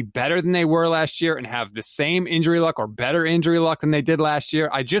going to be better than they were last year and have the same injury luck or better injury luck than they did last year,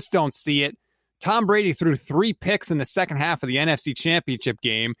 I just don't see it. Tom Brady threw 3 picks in the second half of the NFC Championship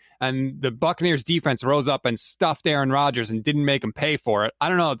game, and the Buccaneers defense rose up and stuffed Aaron Rodgers and didn't make him pay for it. I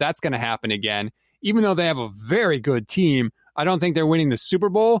don't know if that's going to happen again. Even though they have a very good team, I don't think they're winning the Super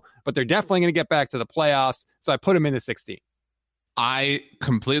Bowl, but they're definitely going to get back to the playoffs, so I put them in the 16. I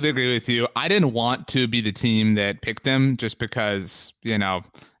completely agree with you. I didn't want to be the team that picked them just because,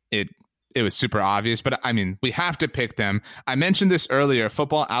 it was super obvious. But I mean, we have to pick them. I mentioned this earlier.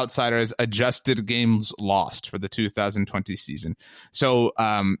 Football Outsiders adjusted games lost for the 2020 season. So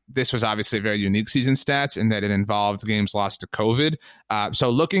this was obviously a very unique season stats in that it involved games lost to COVID. So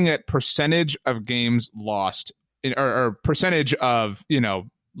looking at percentage of games lost or percentage of,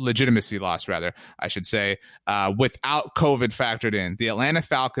 legitimacy loss, rather, I should say, without COVID factored in. The Atlanta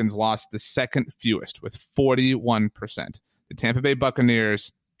Falcons lost the second fewest with 41%. The Tampa Bay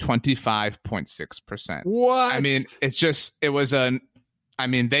Buccaneers, 25.6%. What? I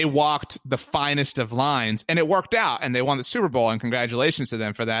mean, they walked the finest of lines, and it worked out, and they won the Super Bowl, and congratulations to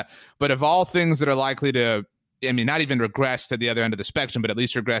them for that. But of all things that are likely to, not even regress to the other end of the spectrum, but at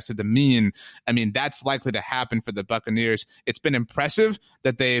least regress to the mean. That's likely to happen for the Buccaneers. It's been impressive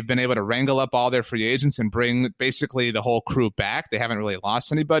that they've been able to wrangle up all their free agents and bring basically the whole crew back. They haven't really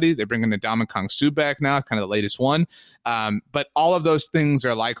lost anybody. They're bringing the Ndamukong Suh back now, kind of the latest one. But all of those things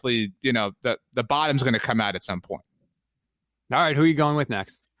are likely, the bottom's going to come out at some point. All right, who are you going with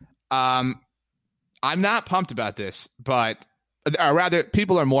next? I'm not pumped about this, but or rather,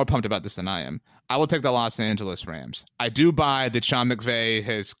 people are more pumped about this than I am. I will take the Los Angeles Rams. I do buy that Sean McVay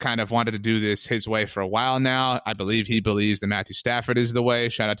has kind of wanted to do this his way for a while now. I believe he believes that Matthew Stafford is the way.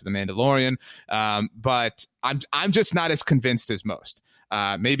 Shout out to the Mandalorian. But I'm just not as convinced as most.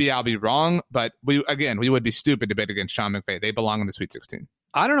 Maybe I'll be wrong, but we would be stupid to bet against Sean McVay. They belong in the Sweet 16.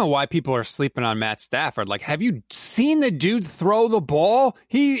 I don't know why people are sleeping on Matt Stafford. Like, have you seen the dude throw the ball?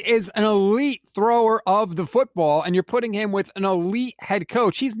 He is an elite thrower of the football, and you're putting him with an elite head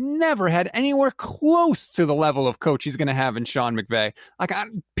coach. He's never had anywhere close to the level of coach he's going to have in Sean McVay. Like,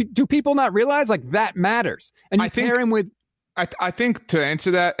 do people not realize, like, that matters? And you pair him with... I think to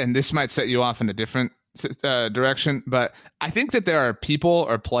answer that, and this might set you off in a different direction, but I think that there are people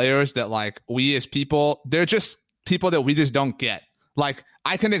or players that, like, we as people, they're just people that we just don't get. Like,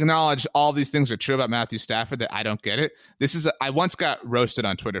 I can acknowledge all these things are true about Matthew Stafford that I don't get it. I once got roasted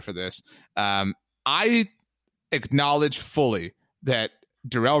on Twitter for this. I acknowledge fully that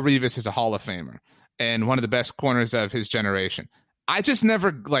Darrelle Revis is a Hall of Famer and one of the best corners of his generation. I just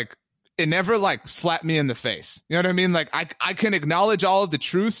never it never slapped me in the face. You know what I mean? Like, I can acknowledge all of the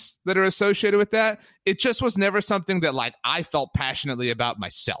truths that are associated with that. It just was never something that I felt passionately about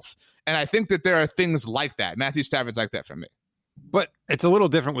myself. And I think that there are things like that. Matthew Stafford's like that for me. But it's a little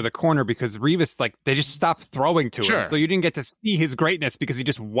different with a corner because Revis, they just stopped throwing to him. So you didn't get to see his greatness because he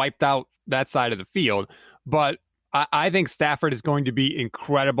just wiped out that side of the field. But I think Stafford is going to be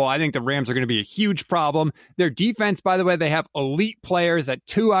incredible. I think the Rams are going to be a huge problem. Their defense, by the way, they have elite players at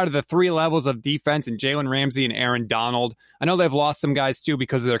 2 out of the 3 levels of defense in Jalen Ramsey and Aaron Donald. I know they've lost some guys too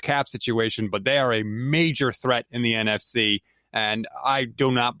because of their cap situation, but they are a major threat in the NFC. And I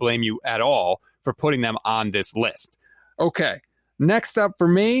do not blame you at all for putting them on this list. Okay, next up for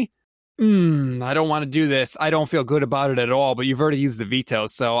me, I don't want to do this. I don't feel good about it at all, but you've already used the veto,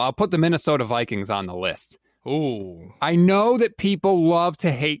 so I'll put the Minnesota Vikings on the list. Ooh. I know that people love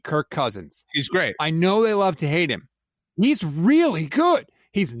to hate Kirk Cousins. He's great. I know they love to hate him. He's really good.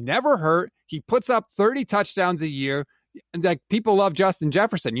 He's never hurt. He puts up 30 touchdowns a year. Like, people love Justin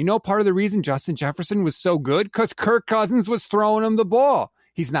Jefferson. You know part of the reason Justin Jefferson was so good? Because Kirk Cousins was throwing him the ball.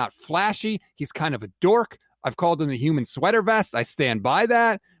 He's not flashy. He's kind of a dork. I've called him the human sweater vest. I stand by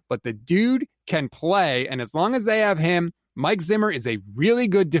that. But the dude can play. And as long as they have him, Mike Zimmer is a really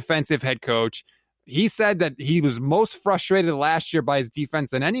good defensive head coach. He said that he was most frustrated last year by his defense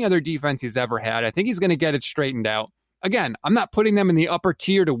than any other defense he's ever had. I think he's going to get it straightened out. Again, I'm not putting them in the upper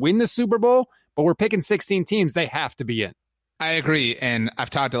tier to win the Super Bowl, but we're picking 16 teams. They have to be in. I agree. And I've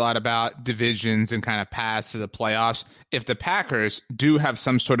talked a lot about divisions and kind of paths to the playoffs. If the Packers do have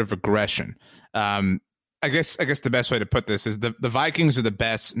some sort of regression, I guess the best way to put this is the Vikings are the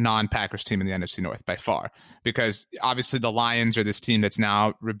best non-Packers team in the NFC North by far, because obviously the Lions are this team that's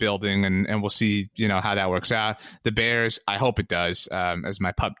now rebuilding, and we'll see, how that works out. The Bears, I hope it does, as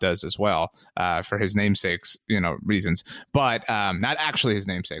my pup does as well, for his namesake's, reasons, but not actually his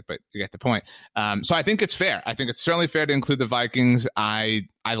namesake, but you get the point. So I think it's fair. I think it's certainly fair to include the Vikings.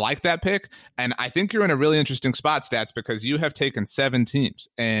 I like that pick, and I think you're in a really interesting spot, Stats, because you have taken 7 teams,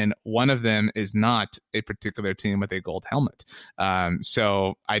 and one of them is not a particular team with a gold helmet.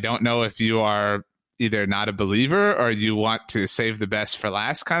 So I don't know if you are either not a believer or you want to save the best for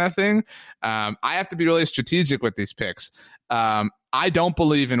last kind of thing. I have to be really strategic with these picks. I don't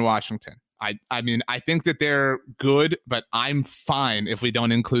believe in Washington. I mean, I think that they're good, but I'm fine if we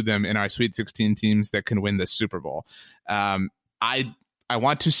don't include them in our Sweet 16 teams that can win the Super Bowl. I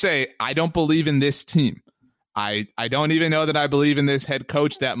want to say I don't believe in this team. I don't even know that I believe in this head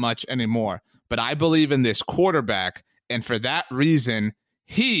coach that much anymore, but I believe in this quarterback. And for that reason,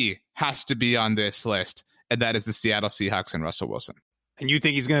 he has to be on this list. And that is the Seattle Seahawks and Russell Wilson. And you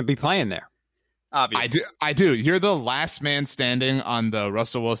think he's going to be playing there? Obviously. I do. You're the last man standing on the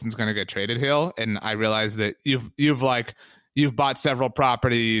Russell Wilson's going to get traded hill. And I realize that you've bought several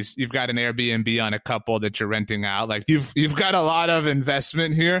properties. You've got an Airbnb on a couple that you're renting out. Like you've got a lot of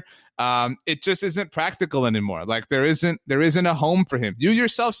investment here. It just isn't practical anymore. Like there isn't a home for him. You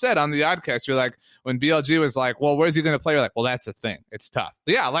yourself said on the Oddcast, you're like, when BLG was like, well, where's he going to play? You're like, well, that's the thing. It's tough.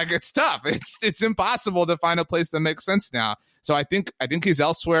 Yeah. Like it's tough. It's impossible to find a place that makes sense now. So I think he's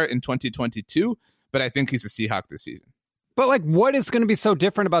elsewhere in 2022, but I think he's a Seahawk this season. But like, what is going to be so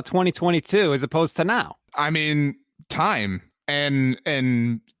different about 2022 as opposed to now? I mean, time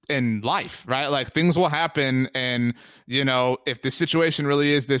and life, right? Like things will happen, and if the situation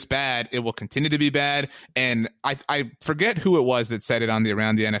really is this bad, it will continue to be bad. And I forget who it was that said it on the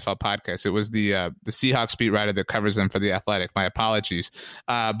Around the NFL podcast. It was the Seahawks beat writer that covers them for The Athletic. My apologies,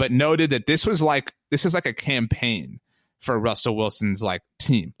 but noted that this is like a campaign for Russell Wilson's like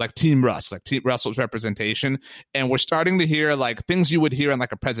team Russ, like team Russell's representation. And we're starting to hear like things you would hear in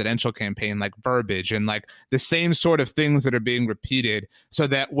like a presidential campaign, like verbiage and like the same sort of things that are being repeated, so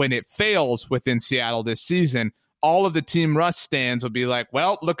that when it fails within Seattle this season, all of the Team Russ stands will be like,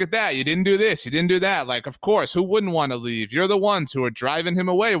 well, look at that. You didn't do this. You didn't do that. Like, of course, who wouldn't want to leave? You're the ones who are driving him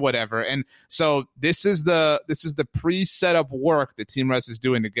away, whatever. And so this is the pre-set up work that Team Russ is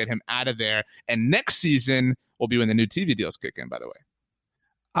doing to get him out of there. And next season will be when the new TV deals kick in, by the way.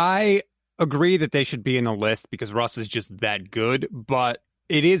 I agree that they should be in the list because Russ is just that good. But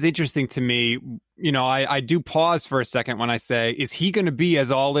it is interesting to me, you know, I do pause for a second when I say, is he going to be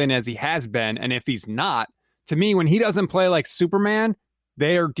as all in as he has been? And if he's not, to me, when he doesn't play like Superman,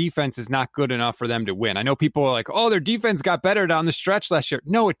 their defense is not good enough for them to win. I know people are like, oh, their defense got better down the stretch last year.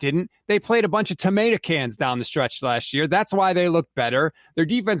 No, it didn't. They played a bunch of tomato cans down the stretch last year. That's why they look better. Their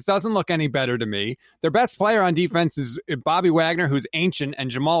defense doesn't look any better to me. Their best player on defense is Bobby Wagner, who's ancient,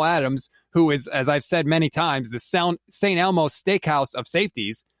 and Jamal Adams, who is, as I've said many times, the St. Elmo's steakhouse of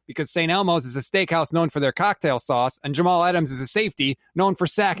safeties, because St. Elmo's is a steakhouse known for their cocktail sauce, and Jamal Adams is a safety known for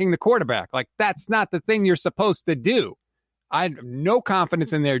sacking the quarterback. Like, that's not the thing you're supposed to do. I have no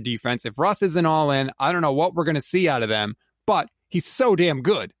confidence in their defense. If Russ isn't all in, I don't know what we're going to see out of them, but he's so damn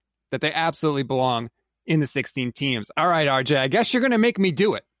good that they absolutely belong in the 16 teams. All right, RJ, I guess you're going to make me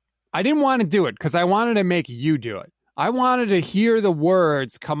do it. I didn't want to do it because I wanted to make you do it. I wanted to hear the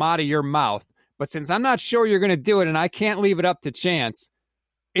words come out of your mouth, but since I'm not sure you're going to do it and I can't leave it up to chance,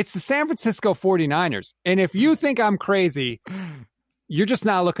 it's the San Francisco 49ers. And if you think I'm crazy, you're just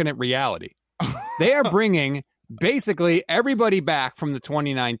not looking at reality. They are bringing basically everybody back from the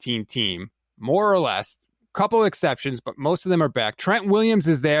 2019 team, more or less. Couple exceptions, but most of them are back. Trent Williams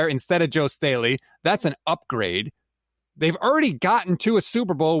is there instead of Joe Staley. That's an upgrade. They've already gotten to a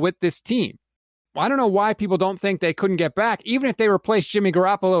Super Bowl with this team. I don't know why people don't think they couldn't get back, even if they replaced Jimmy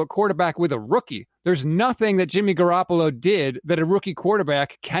Garoppolo at quarterback with a rookie. There's nothing that Jimmy Garoppolo did that a rookie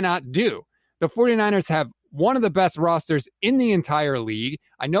quarterback cannot do. The 49ers have one of the best rosters in the entire league.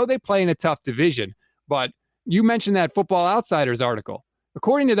 I know they play in a tough division, but you mentioned that Football Outsiders article.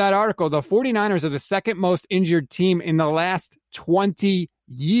 According to that article, the 49ers are the second most injured team in the last 20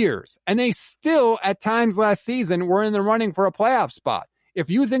 years. And they still, at times last season, were in the running for a playoff spot. If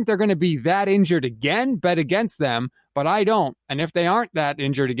you think they're going to be that injured again, bet against them, but I don't. And if they aren't that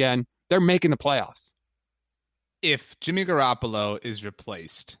injured again, they're making the playoffs. If Jimmy Garoppolo is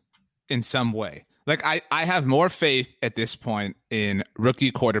replaced in some way, like I have more faith at this point in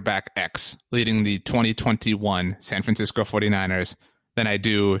rookie quarterback X leading the 2021 San Francisco 49ers than I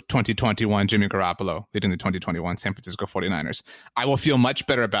do 2021 Jimmy Garoppolo leading the 2021 San Francisco 49ers. I will feel much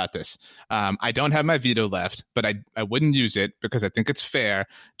better about this. I don't have my veto left, but I wouldn't use it because I think it's fair.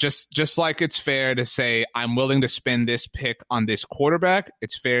 Just like it's fair to say I'm willing to spend this pick on this quarterback,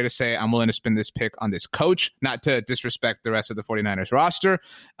 it's fair to say I'm willing to spend this pick on this coach, not to disrespect the rest of the 49ers roster.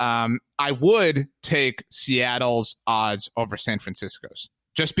 I would take Seattle's odds over San Francisco's,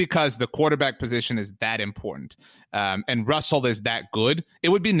 just because the quarterback position is that important. And Russell is that good. It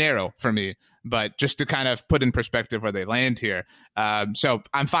would be narrow for me, but just to kind of put in perspective where they land here. So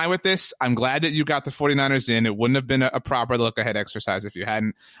I'm fine with this. I'm glad that you got the 49ers in. It wouldn't have been a proper look-ahead exercise if you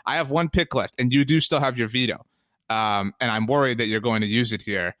hadn't. I have one pick left, and you do still have your veto. And I'm worried that you're going to use it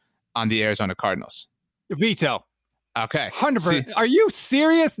here on the Arizona Cardinals. Veto. Okay. 100%. Are you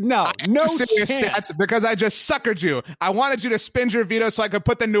serious? No serious chance. Stats because I just suckered you. I wanted you to spend your veto so I could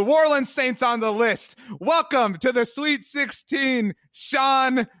put the New Orleans Saints on the list. Welcome to the Sweet 16,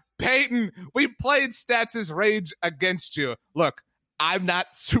 Sean Payton. We played Stats' rage against you. Look, I'm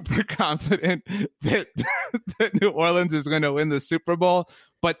not super confident that New Orleans is going to win the Super Bowl,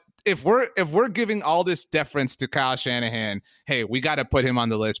 but if we're giving all this deference to Kyle Shanahan, hey, we got to put him on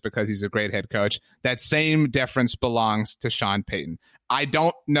the list because he's a great head coach. That same deference belongs to Sean Payton. I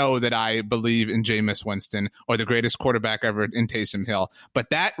don't know that I believe in Jameis Winston or the greatest quarterback ever in Taysom Hill, but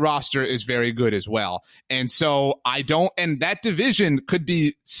that roster is very good as well. And so and that division could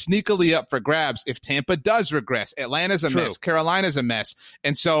be sneakily up for grabs if Tampa does regress. Atlanta's a mess. Carolina's a mess.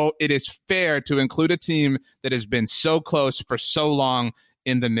 And so it is fair to include a team that has been so close for so long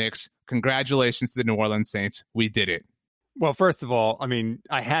in the mix. Congratulations to the New Orleans Saints. We did it. Well, first of all, I mean,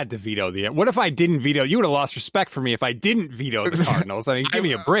 I had to veto the. What if I didn't veto? You would have lost respect for me if I didn't veto the Cardinals. I mean, give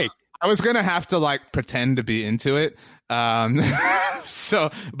me a break. I was going to have to pretend to be into it. But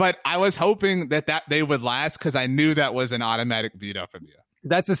I was hoping that they would last because I knew that was an automatic veto from you.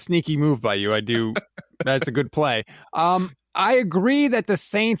 That's a sneaky move by you. I do. That's a good play. I agree that the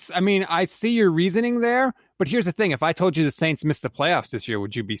Saints, I mean, I see your reasoning there, but here's the thing. If I told you the Saints missed the playoffs this year,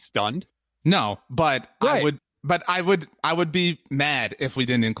 would you be stunned? No, but right. But I would be mad if we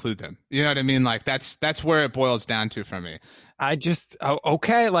didn't include them. You know what I mean? Like that's where it boils down to for me.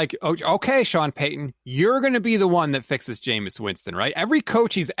 Okay, Sean Payton, you're going to be the one that fixes Jameis Winston, right? Every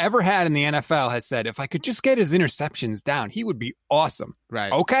coach he's ever had in the NFL has said, if I could just get his interceptions down, he would be awesome.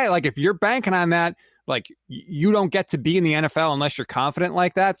 Right. Okay, like if you're banking on that, like you don't get to be in the NFL unless you're confident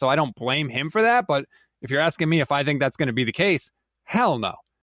like that. So I don't blame him for that. But if you're asking me if I think that's going to be the case, hell no.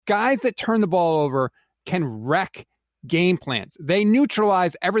 Guys that turn the ball over can wreck game plans. They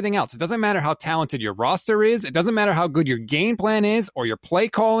neutralize everything else. It doesn't matter how talented your roster is. It doesn't matter how good your game plan is or your play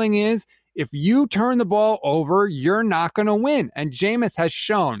calling is. If you turn the ball over, you're not going to win. And Jameis has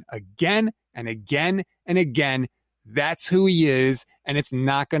shown again and again and again that's who he is, and it's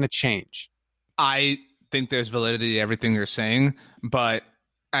not going to change. I think there's validity to everything you're saying, but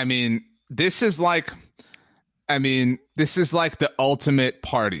I mean, this is like the ultimate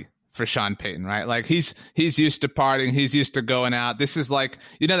party for Sean Payton, right? Like he's used to partying. He's used to going out. This is like,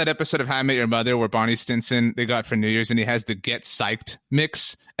 you know, that episode of How I Met Your Mother where Barney Stinson, they go out for New Year's and he has the Get Psyched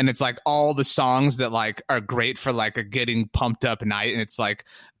mix. And it's like all the songs that like are great for like a getting pumped up night. And it's like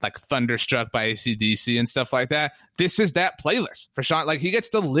Thunderstruck by AC/DC and stuff like that. This is that playlist for Sean. Like he gets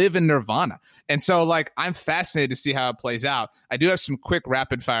to live in Nirvana. And so like, I'm fascinated to see how it plays out. I do have some quick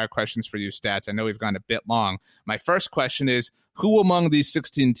rapid fire questions for you, Stats. I know we've gone a bit long. My first question is, who among these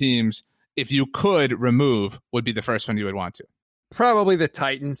 16 teams, if you could remove, would be the first one you would want to? Probably the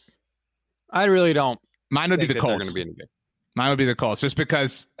Titans. I really don't. Mine would be the Colts. Mine would be the Colts, just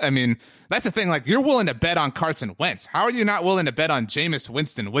because, I mean, that's the thing. Like, you're willing to bet on Carson Wentz. How are you not willing to bet on Jameis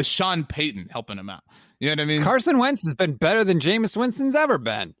Winston with Sean Payton helping him out? You know what I mean? Carson Wentz has been better than Jameis Winston's ever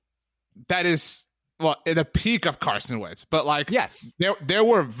been. That is, well, at the peak of Carson Wentz. But, like, yes, there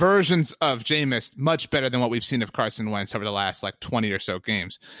were versions of Jameis much better than what we've seen of Carson Wentz over the last, like, 20 or so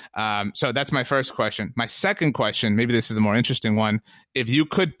games. So that's my first question. My second question, maybe this is a more interesting one. If you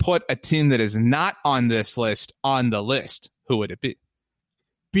could put a team that is not on this list on the list, who would it be?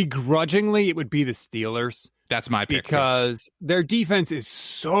 Begrudgingly, it would be the Steelers. That's my pick. Because their defense is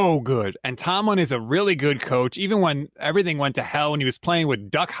so good. And Tomlin is a really good coach. Even when everything went to hell when he was playing with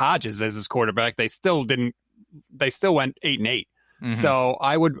Duck Hodges as his quarterback, they still went 8-8. Mm-hmm. So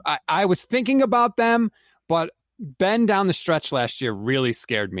I was thinking about them, but Ben down the stretch last year really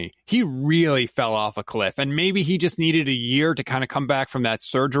scared me. He really fell off a cliff, and maybe he just needed a year to kind of come back from that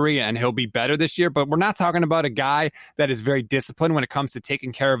surgery and he'll be better this year. But we're not talking about a guy that is very disciplined when it comes to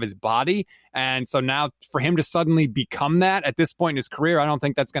taking care of his body. And so now for him to suddenly become that at this point in his career, I don't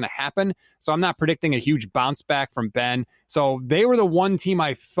think that's going to happen. So I'm not predicting a huge bounce back from Ben. So they were the one team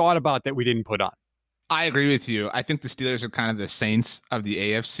I thought about that we didn't put on. I agree with you. I think the Steelers are kind of the Saints of the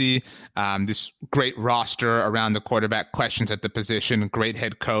AFC. This great roster around the quarterback, questions at the position, great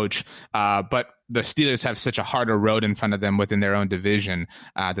head coach. But the Steelers have such a harder road in front of them within their own division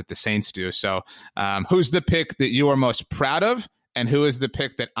that the Saints do. So who's the pick that you are most proud of? And who is the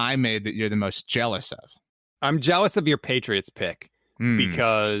pick that I made that you're the most jealous of? I'm jealous of your Patriots pick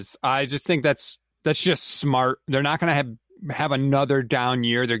because I just think that's just smart. They're not going to have another down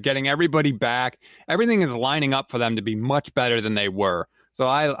year. They're getting everybody back. Everything is lining up for them to be much better than they were. So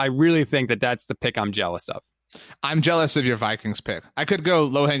I really think that that's the pick I'm jealous of. I'm jealous of your Vikings pick. I could go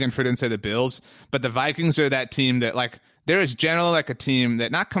low-hanging fruit and say the Bills, but the Vikings are that team that, like, there is generally like a team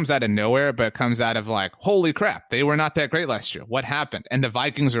that not comes out of nowhere, but comes out of like, holy crap, they were not that great last year. What happened? And the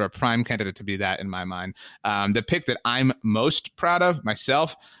Vikings are a prime candidate to be that in my mind. The pick that I'm most proud of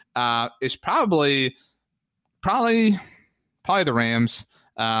myself is probably the Rams,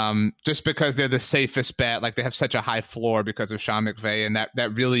 just because they're the safest bet. Like, they have such a high floor because of Sean McVay, and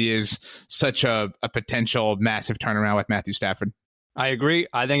that really is such a potential massive turnaround with Matthew Stafford. I agree.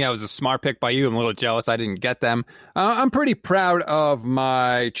 I think that was a smart pick by you. I'm a little jealous I didn't get them. I'm pretty proud of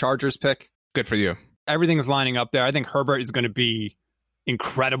my Chargers pick. Good for you. Everything is lining up there. I think Herbert is going to be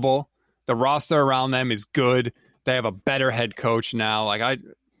incredible. The roster around them is good. They have a better head coach now. Like,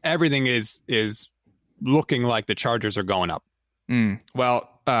 everything is looking like the Chargers are going up. Well,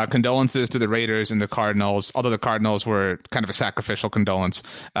 condolences to the Raiders and the Cardinals, although the Cardinals were kind of a sacrificial condolence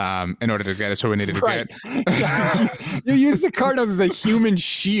in order to get us where we needed to get. You used the Cardinals as a human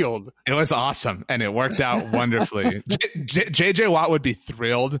shield. It was awesome, and it worked out wonderfully. J.J. Watt would be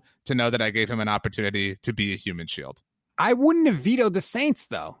thrilled to know that I gave him an opportunity to be a human shield. I wouldn't have vetoed the Saints,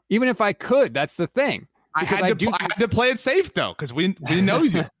 though, even if I could. That's the thing. I had to play it safe, though, because we know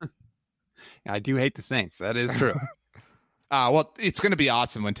you. I do hate the Saints. That is true. Well, it's going to be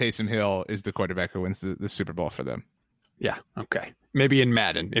awesome when Taysom Hill is the quarterback who wins the Super Bowl for them. Yeah, okay. Maybe in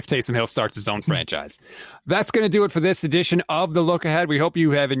Madden, if Taysom Hill starts his own franchise. That's going to do it for this edition of The Look Ahead. We hope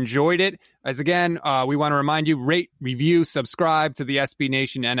you have enjoyed it. As again, we want to remind you, rate, review, subscribe to the SB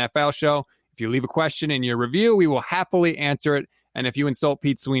Nation NFL show. If you leave a question in your review, we will happily answer it. And if you insult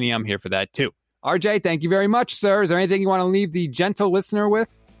Pete Sweeney, I'm here for that too. RJ, thank you very much, sir. Is there anything you want to leave the gentle listener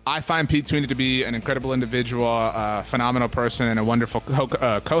with? I find Pete Sweeney to be an incredible individual, phenomenal person, and a wonderful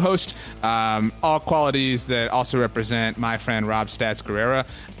co-host. All qualities that also represent my friend Rob Stats Guerrera.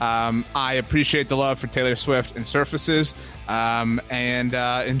 I appreciate the love for Taylor Swift and Surfaces, and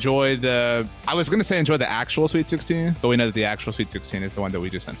enjoy the... I was going to say enjoy the actual Sweet 16, but we know that the actual Sweet 16 is the one that we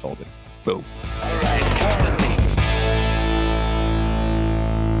just unfolded. Boom. All right.